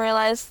helps him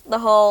realize the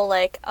whole,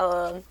 like,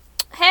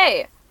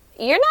 hey,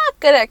 you're not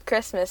good at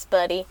Christmas,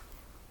 buddy.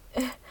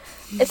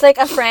 It's like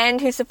a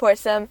friend who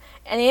supports them.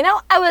 And,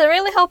 I was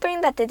really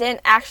hoping that they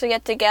didn't actually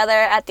get together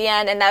at the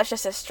end, and that was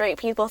just a straight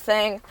people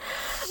thing.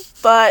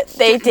 But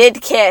they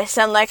did kiss.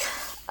 I'm like,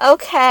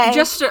 okay.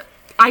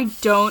 I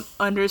don't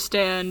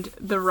understand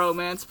the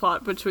romance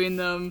plot between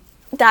them.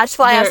 That's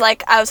why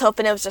I was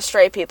hoping it was a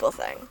straight people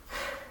thing.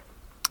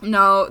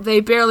 No, they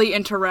barely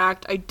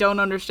interact. I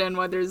don't understand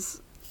why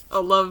there's a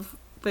love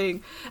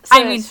thing. So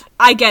I mean,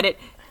 I get it.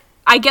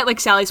 I get, like,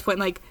 Sally's point,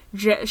 like,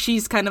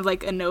 she's kind of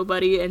like a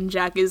nobody, and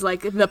Jack is,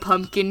 like, the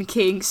Pumpkin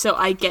King, so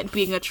I get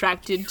being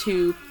attracted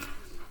to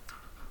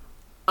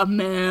a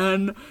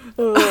man.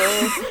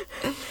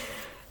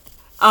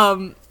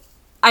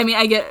 I mean,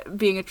 I get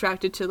being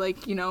attracted to, like,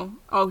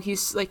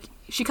 he's, like,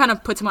 she kind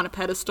of puts him on a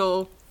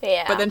pedestal.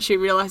 Yeah. But then she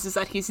realizes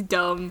that he's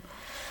dumb.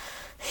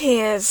 He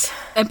is.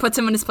 And puts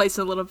him in his place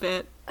a little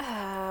bit.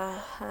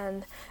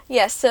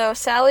 So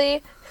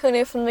Sally, who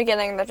knew from the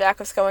beginning that Jack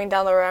was going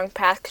down the wrong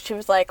path, 'cause she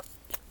was like,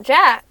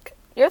 Jack,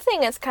 your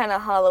thing is kind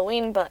of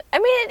Halloween, but, I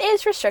mean, it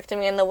is restricting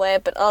me in the way,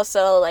 but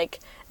also, like,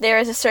 there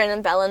is a certain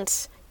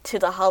imbalance to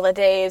the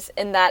holidays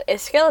in that a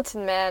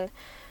skeleton man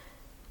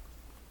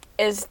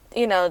is,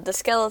 the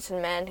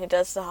skeleton man who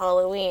does the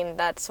Halloween,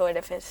 that's sort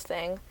of his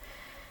thing.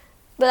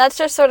 But that's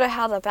just sort of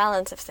how the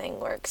balance of thing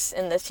works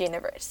in this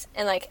universe.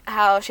 And, like,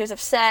 how she was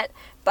upset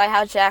by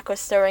how Jack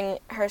was throwing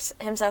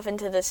himself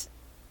into this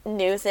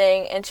new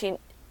thing, and she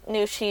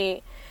knew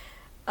she,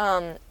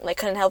 like,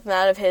 couldn't help him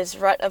out of his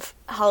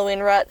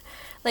Halloween rut.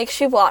 Like,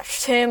 she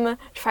watched him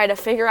try to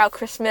figure out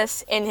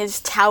Christmas in his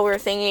tower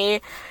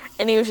thingy,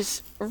 and he was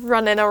just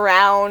running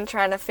around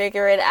trying to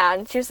figure it out.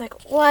 And she was like,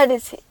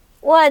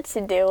 what's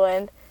he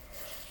doing?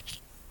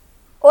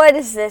 What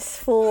is this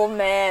fool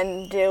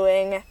man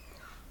doing?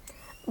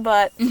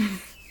 But,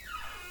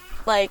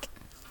 like,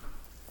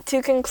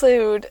 to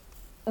conclude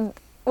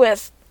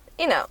with,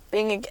 you know,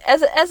 being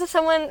as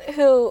someone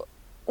who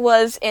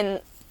was in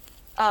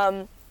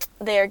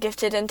their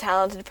gifted and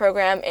talented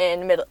program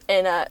in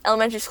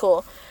elementary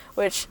school,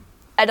 which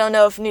I don't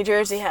know if New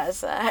Jersey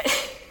has that.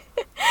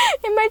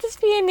 It might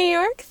just be a New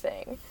York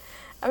thing.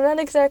 I'm not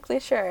exactly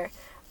sure.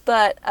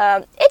 But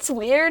it's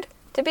weird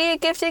to be a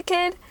gifted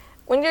kid.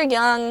 When you're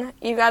young,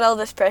 you got all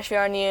this pressure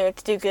on you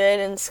to do good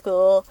in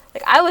school.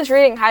 Like, I was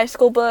reading high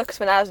school books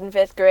when I was in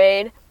 5th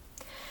grade.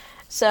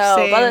 So,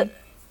 Same.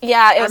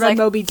 Yeah, it was I read like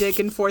Moby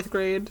Dick in 4th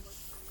grade.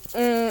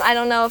 I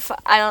don't know if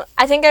I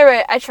think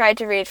I tried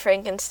to read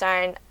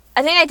Frankenstein.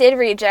 I think I did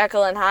read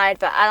Jekyll and Hyde,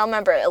 but I don't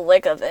remember a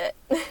lick of it.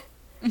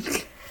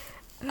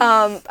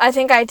 I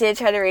think I did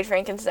try to read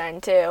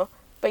Frankenstein too,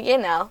 but you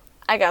know,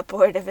 I got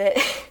bored of it.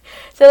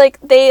 So, like,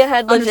 they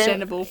had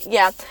Understandable.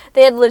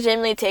 They had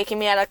legitimately taken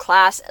me out of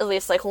class at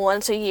least, like,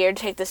 once a year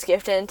to take this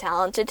gifted and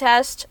talented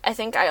test. I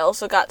think I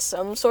also got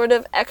some sort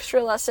of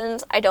extra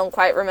lessons. I don't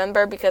quite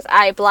remember because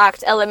I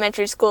blocked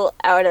elementary school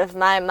out of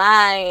my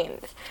mind.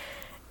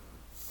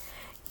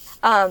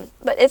 But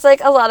it's, like,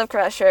 a lot of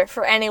pressure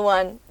for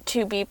anyone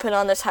to be put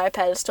on this high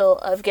pedestal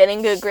of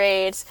getting good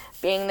grades,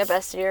 being the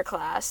best of your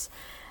class,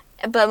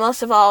 but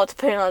most of all, to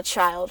put it on a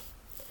child.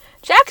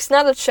 Jack's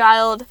not a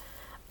child,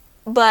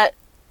 but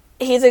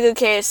he's a good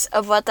case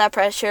of that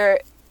pressure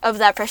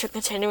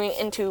continuing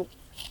into,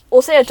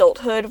 we'll say,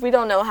 adulthood. We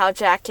don't know how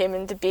Jack came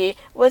into be.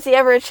 Was he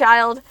ever a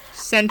child?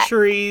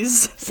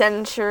 Centuries.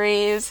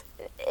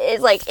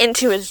 It's, like,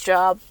 into his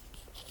job.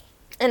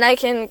 And I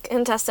can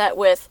contest that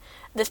with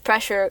this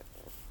pressure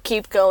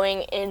keep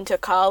going into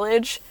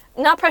college.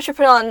 Not pressure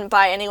put on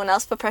by anyone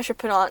else, but pressure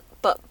put on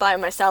by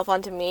myself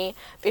onto me,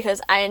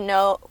 because I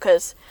know,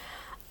 because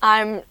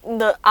I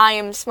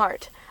am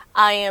smart.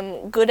 I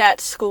am good at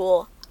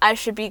school. I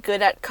should be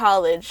good at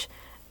college.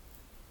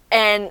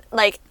 And,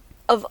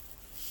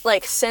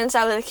 since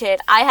I was a kid,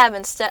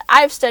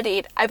 I've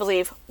studied, I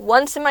believe,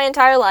 once in my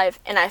entire life,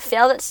 and I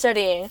failed at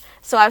studying,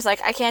 so I was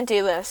like, I can't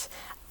do this.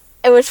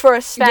 It was for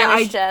a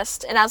Spanish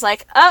test, and I was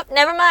like, oh,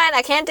 never mind,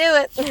 I can't do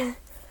it.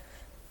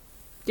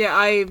 Yeah,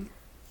 I,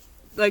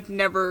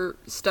 never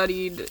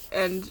studied,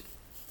 and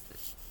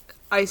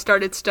I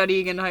started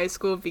studying in high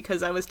school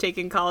because I was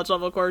taking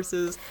college-level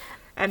courses,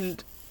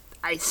 and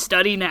I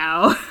study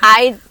now.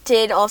 I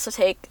did also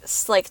take,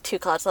 2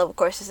 college-level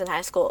courses in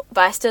high school,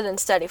 but I still didn't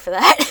study for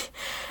that.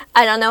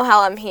 I don't know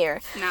how I'm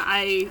here. No,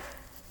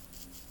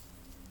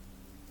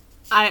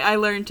 I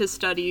learned to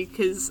study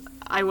because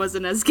I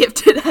wasn't as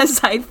gifted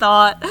as I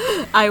thought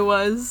I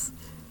was.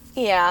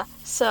 Yeah,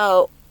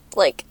 so,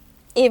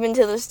 even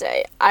to this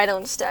day, I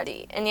don't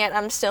study, and yet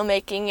I'm still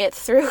making it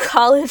through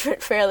college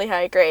with fairly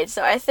high grades,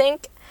 so I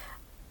think,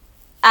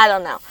 I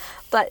don't know.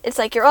 But it's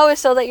like, you're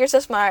always told that you're so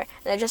smart,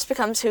 and it just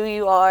becomes who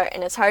you are,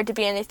 and it's hard to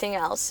be anything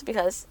else,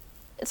 because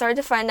it's hard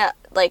to find out,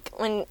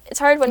 when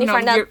you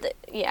find out that,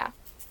 yeah.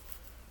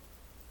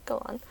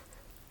 Go on.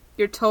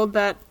 You're told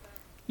that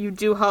you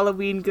do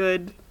Halloween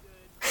good,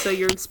 so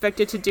you're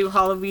expected to do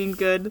Halloween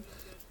good.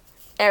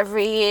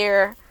 Every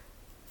year.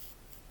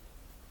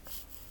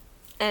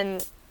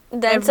 And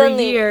then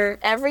every year.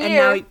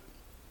 Now,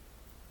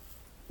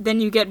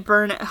 then you get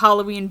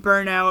Halloween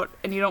burnout,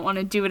 and you don't want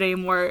to do it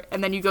anymore,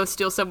 and then you go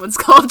steal someone's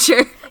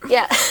culture.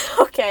 Yeah,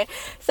 okay.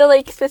 So,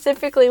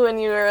 specifically when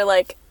you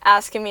were,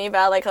 asking me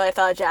about, how I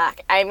thought of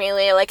Jack, I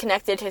immediately,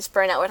 connected his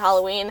burnout with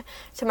Halloween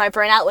to my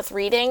burnout with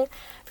reading.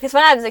 Because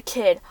when I was a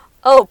kid,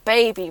 oh,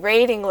 baby,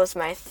 reading was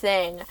my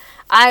thing.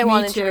 I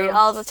wanted to read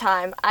all the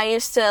time. I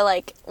used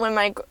to, when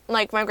my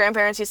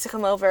grandparents used to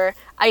come over,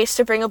 I used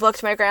to bring a book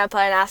to my grandpa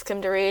and ask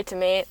him to read to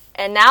me.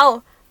 And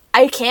now,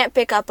 I can't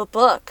pick up a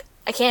book.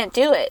 I can't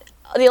do it.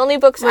 The only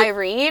books I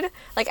read,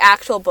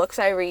 actual books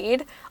I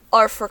read,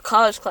 are for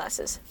college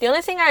classes. The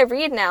only thing I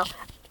read now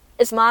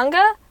is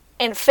manga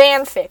and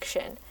fan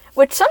fiction,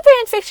 which some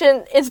fan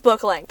fiction is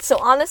book length. So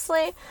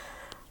honestly,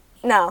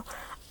 no.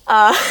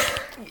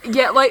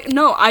 Yeah,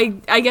 no,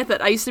 I get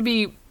that. I used to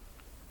be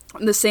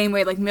the same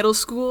way, middle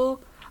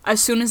school.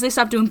 As soon as they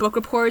stopped doing book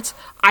reports,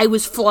 I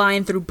was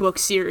flying through book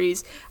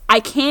series. I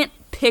can't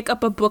pick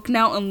up a book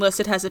now unless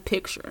it has a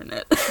picture in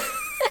it.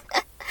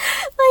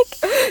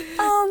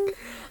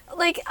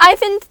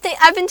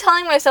 I've been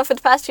telling myself for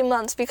the past 2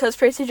 months, because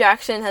Percy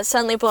Jackson has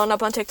suddenly blown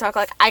up on TikTok,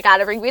 I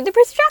gotta reread the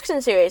Percy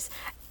Jackson series.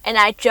 And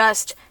I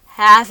just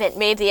haven't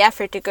made the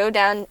effort to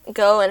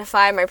go and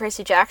find my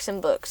Percy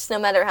Jackson books, no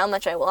matter how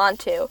much I want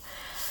to.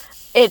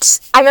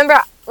 I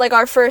remember, like,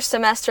 our first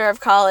semester of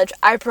college,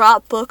 I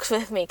brought books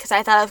with me because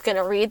I thought I was going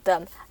to read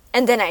them,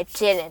 and then I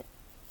didn't.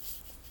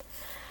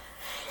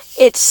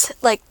 It's,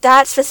 like,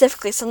 that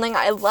specifically something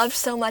I loved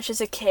so much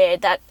as a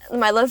kid that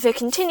my love of it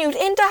continued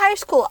into high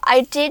school.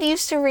 I did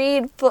used to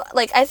read,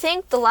 like, I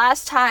think the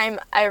last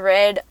time I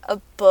read a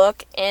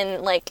book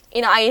in, like,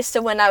 you know, I used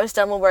to, when I was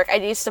done with work, I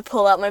used to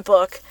pull out my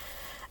book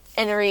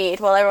and read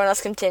while everyone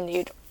else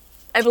continued.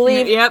 I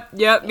believe...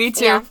 Yep, me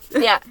too.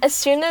 Yeah. As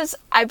soon as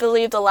I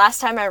believe the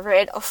last time I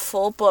read a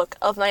full book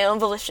of my own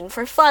volition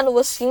for fun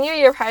was senior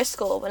year of high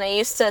school when I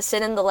used to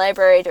sit in the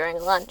library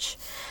during lunch.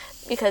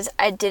 Because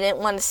I didn't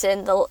want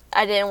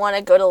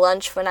to go to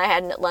lunch when I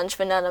had lunch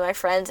with none of my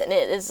friends, and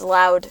it is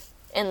loud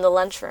in the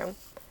lunchroom.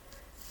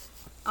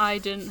 I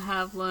didn't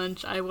have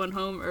lunch. I went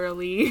home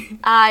early.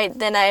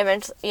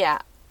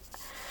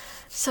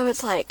 So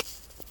it's like,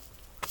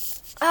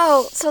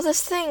 oh, so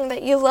this thing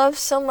that you love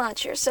so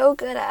much, you're so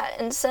good at,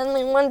 and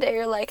suddenly one day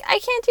you're like, I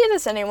can't do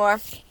this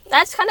anymore.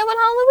 That's kind of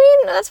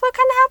that's what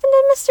kind of happened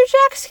to Mr.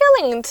 Jack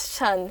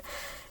Skellington.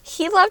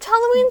 He loved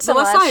Halloween so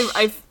much.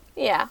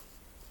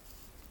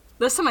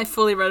 Last time I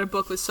fully read a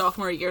book was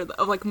sophomore year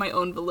of, like, my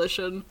own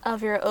volition.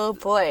 Of your, oh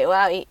boy,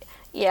 wow,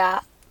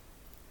 yeah.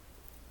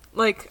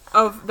 Like,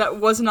 that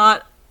was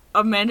not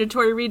a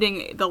mandatory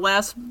reading. The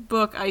last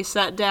book I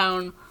sat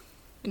down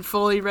and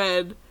fully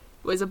read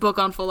was a book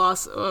on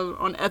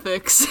on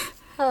ethics.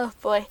 Oh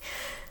boy.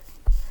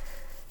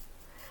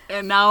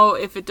 And now,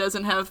 if it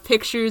doesn't have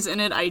pictures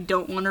in it, I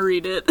don't want to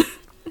read it.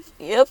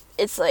 Yep,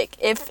 it's like,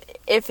 if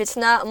it's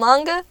not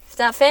manga, it's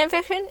not fan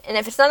fiction, and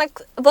if it's not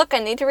a book I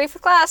need to read for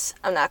class,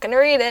 I'm not going to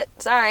read it.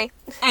 Sorry.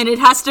 And it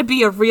has to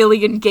be a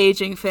really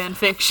engaging fan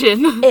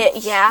fiction.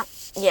 Yeah.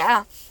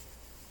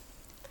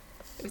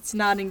 If it's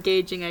not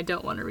engaging, I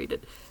don't want to read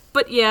it.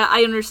 But yeah,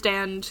 I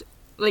understand.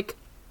 Like,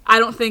 I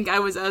don't think I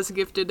was as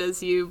gifted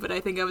as you, but I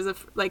think I was,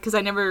 because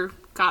I never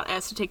got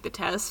asked to take the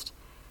test.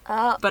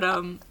 Oh. But,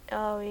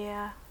 Oh,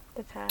 yeah.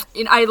 The test.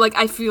 And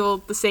I feel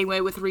the same way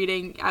with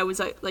reading. I was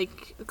at,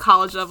 like,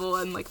 college level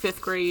and, like,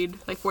 5th grade,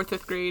 like, 4th,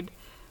 5th grade.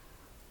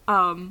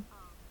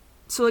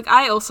 So, like,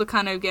 I also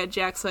kind of get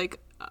Jack's, like,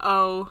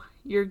 oh,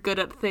 you're good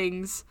at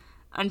things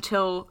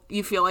until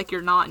you feel like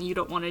you're not and you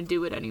don't want to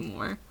do it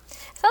anymore.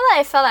 It's not that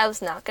I felt I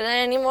was not good at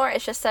it anymore.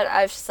 It's just that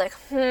I was just like,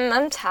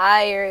 I'm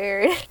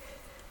tired.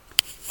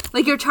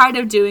 Like, you're tired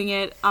of doing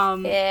it.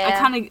 Yeah.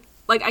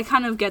 I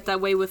kind of get that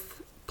way with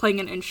playing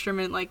an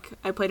instrument. Like,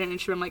 I played an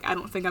instrument, like, I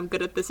don't think I'm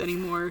good at this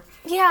anymore.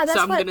 Yeah, that's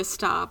so I'm gonna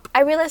stop.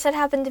 I realized that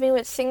happened to me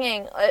with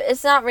singing.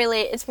 It's not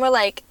really, it's more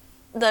like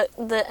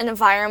the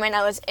environment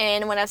I was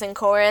in when I was in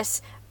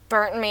chorus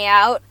burnt me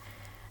out.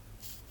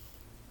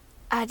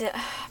 It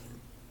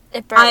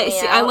burnt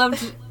me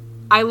out.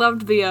 I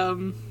loved the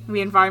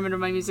environment of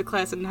my music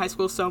class in high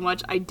school so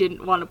much, I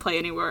didn't want to play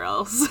anywhere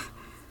else.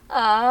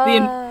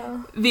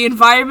 Oh. The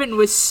environment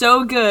was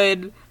so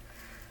good,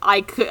 I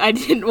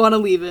didn't want to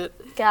leave it.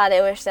 God,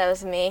 I wish that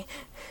was me.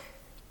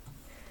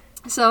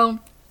 So,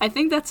 I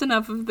think that's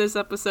enough of this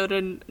episode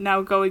and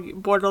now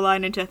going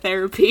borderline into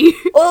therapy.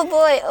 Oh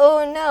boy,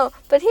 oh no.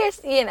 But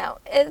here's,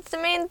 it's the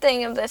main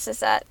thing of this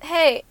is that,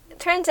 hey, it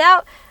turns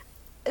out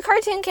the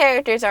cartoon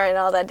characters aren't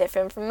all that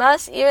different from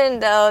us, even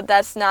though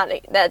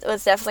that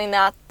was definitely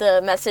not the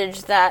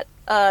message that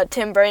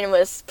Tim Burton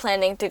was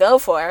planning to go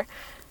for.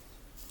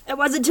 It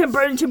wasn't Tim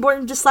Burton. Tim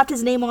Burton just slapped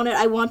his name on it.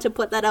 I want to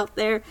put that out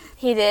there.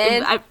 He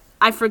did.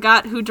 I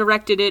forgot who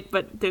directed it,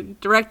 but the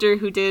director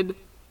who did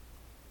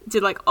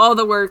like all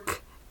the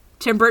work,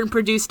 Tim Burton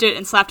produced it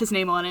and slapped his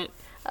name on it.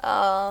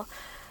 Oh,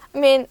 I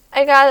mean,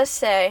 I gotta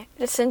say,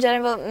 just in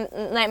general,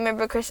 Nightmare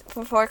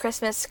Before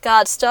Christmas,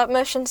 God, stop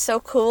motion's so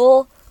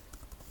cool.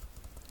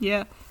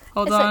 Yeah,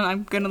 hold on,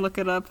 I'm gonna look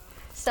it up.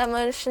 Stop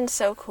motion's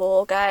so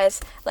cool, guys.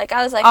 Like,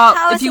 I was like,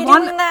 how is he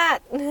doing that?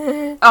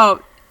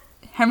 Oh,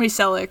 Henry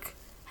Selick.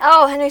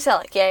 Oh, Henry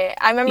Selick, yeah.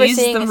 I remember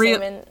seeing his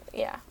name in,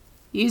 yeah.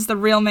 He's the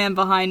real man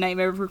behind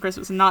Nightmare Before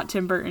Christmas, not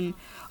Tim Burton.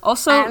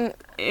 Also,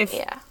 if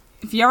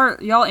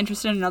y'all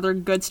interested in another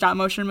good stop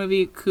motion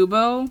movie,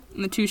 Kubo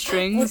and the Two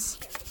Strings.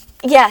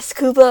 Yes,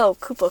 Kubo.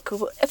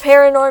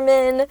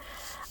 Paranorman.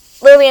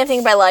 Literally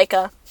anything by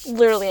Laika.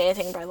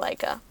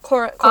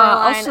 Coraline,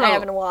 also, I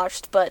haven't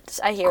watched, but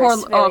I hear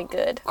it's very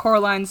good.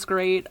 Coraline's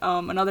great.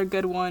 Another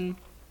good one.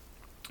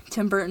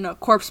 Tim Burton,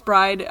 Corpse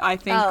Bride. I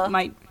think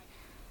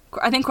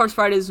Corpse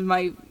Bride is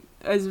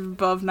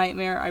above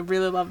Nightmare. I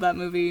really love that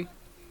movie.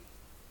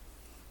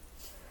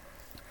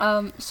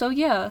 So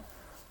yeah,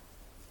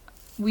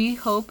 we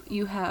hope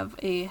you have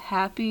a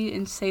happy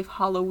and safe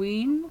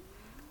Halloween.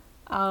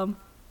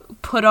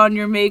 Put on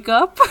your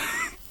makeup.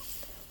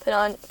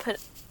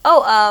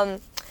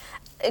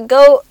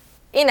 Go,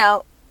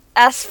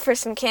 ask for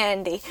some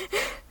candy.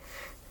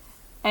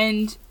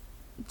 And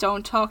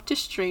don't talk to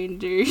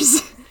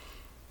strangers.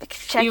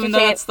 Even though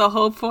that's the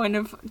whole point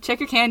of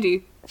check your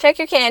candy. Check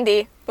your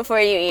candy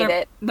before you eat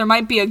it. There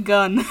might be a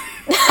gun.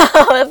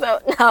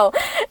 No,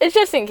 it's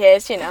just in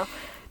case,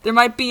 There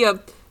might be a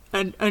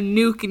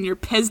nuke in your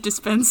Pez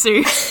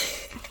dispenser.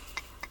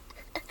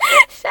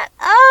 Shut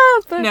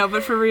up! No,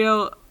 but for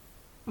real,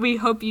 we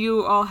hope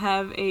you all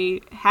have a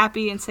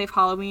happy and safe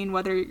Halloween,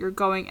 whether you're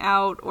going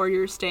out or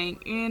you're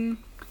staying in.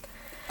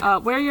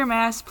 Wear your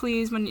mask,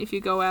 please, if you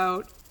go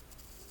out.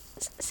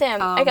 Sam,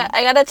 I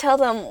gotta tell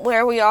them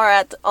where we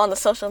are on the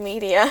social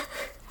media.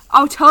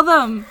 Oh, tell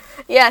them!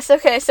 Yes,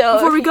 okay, so...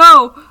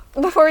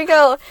 Before we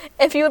go,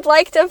 if you would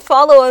like to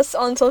follow us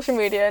on social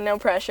media, no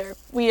pressure.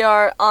 We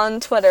are on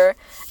Twitter,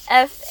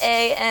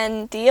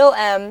 FandomFare,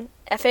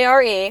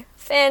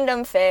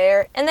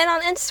 FandomFare, and then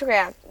on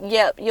Instagram,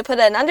 yep, you put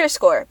an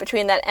underscore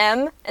between that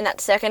M and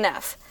that second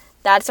F.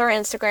 That's our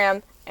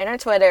Instagram and our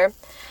Twitter.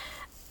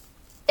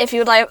 If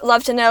you would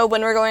love to know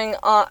when we're going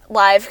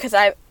live, because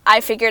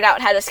I figured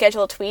out how to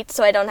schedule tweets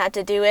so I don't have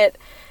to do it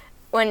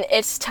when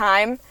it's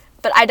time,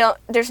 but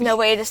there's no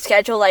way to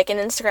schedule like an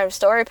Instagram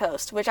story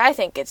post, which I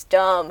think is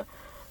dumb.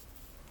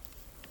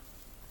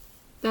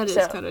 That is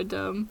kind of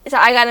dumb. So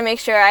I gotta make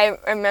sure I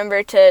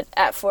remember to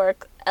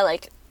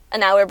like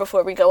an hour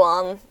before we go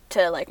on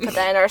to like put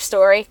that in our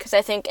story, because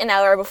I think an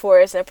hour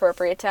before is an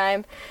appropriate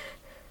time.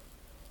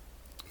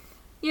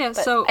 Yeah,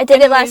 but so I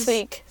did it last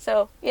week,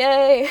 so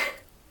yay.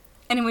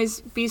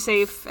 Anyways, be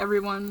safe,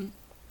 everyone.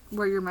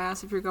 Wear your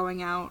mask if you're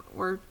going out,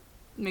 or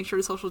make sure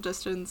to social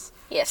distance.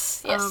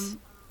 Yes.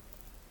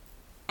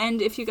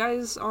 And if you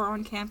guys are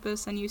on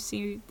campus and you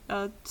see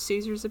a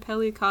Caesar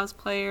Zappelli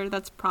cosplayer,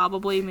 that's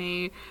probably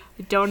me.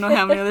 I don't know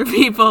how many other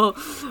people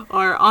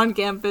are on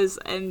campus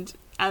and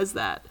as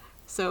that.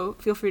 So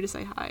feel free to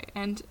say hi.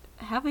 And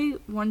have a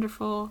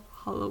wonderful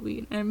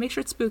Halloween. And make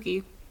sure it's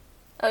spooky.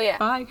 Oh, yeah.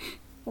 Bye.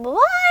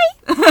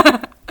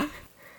 Bye!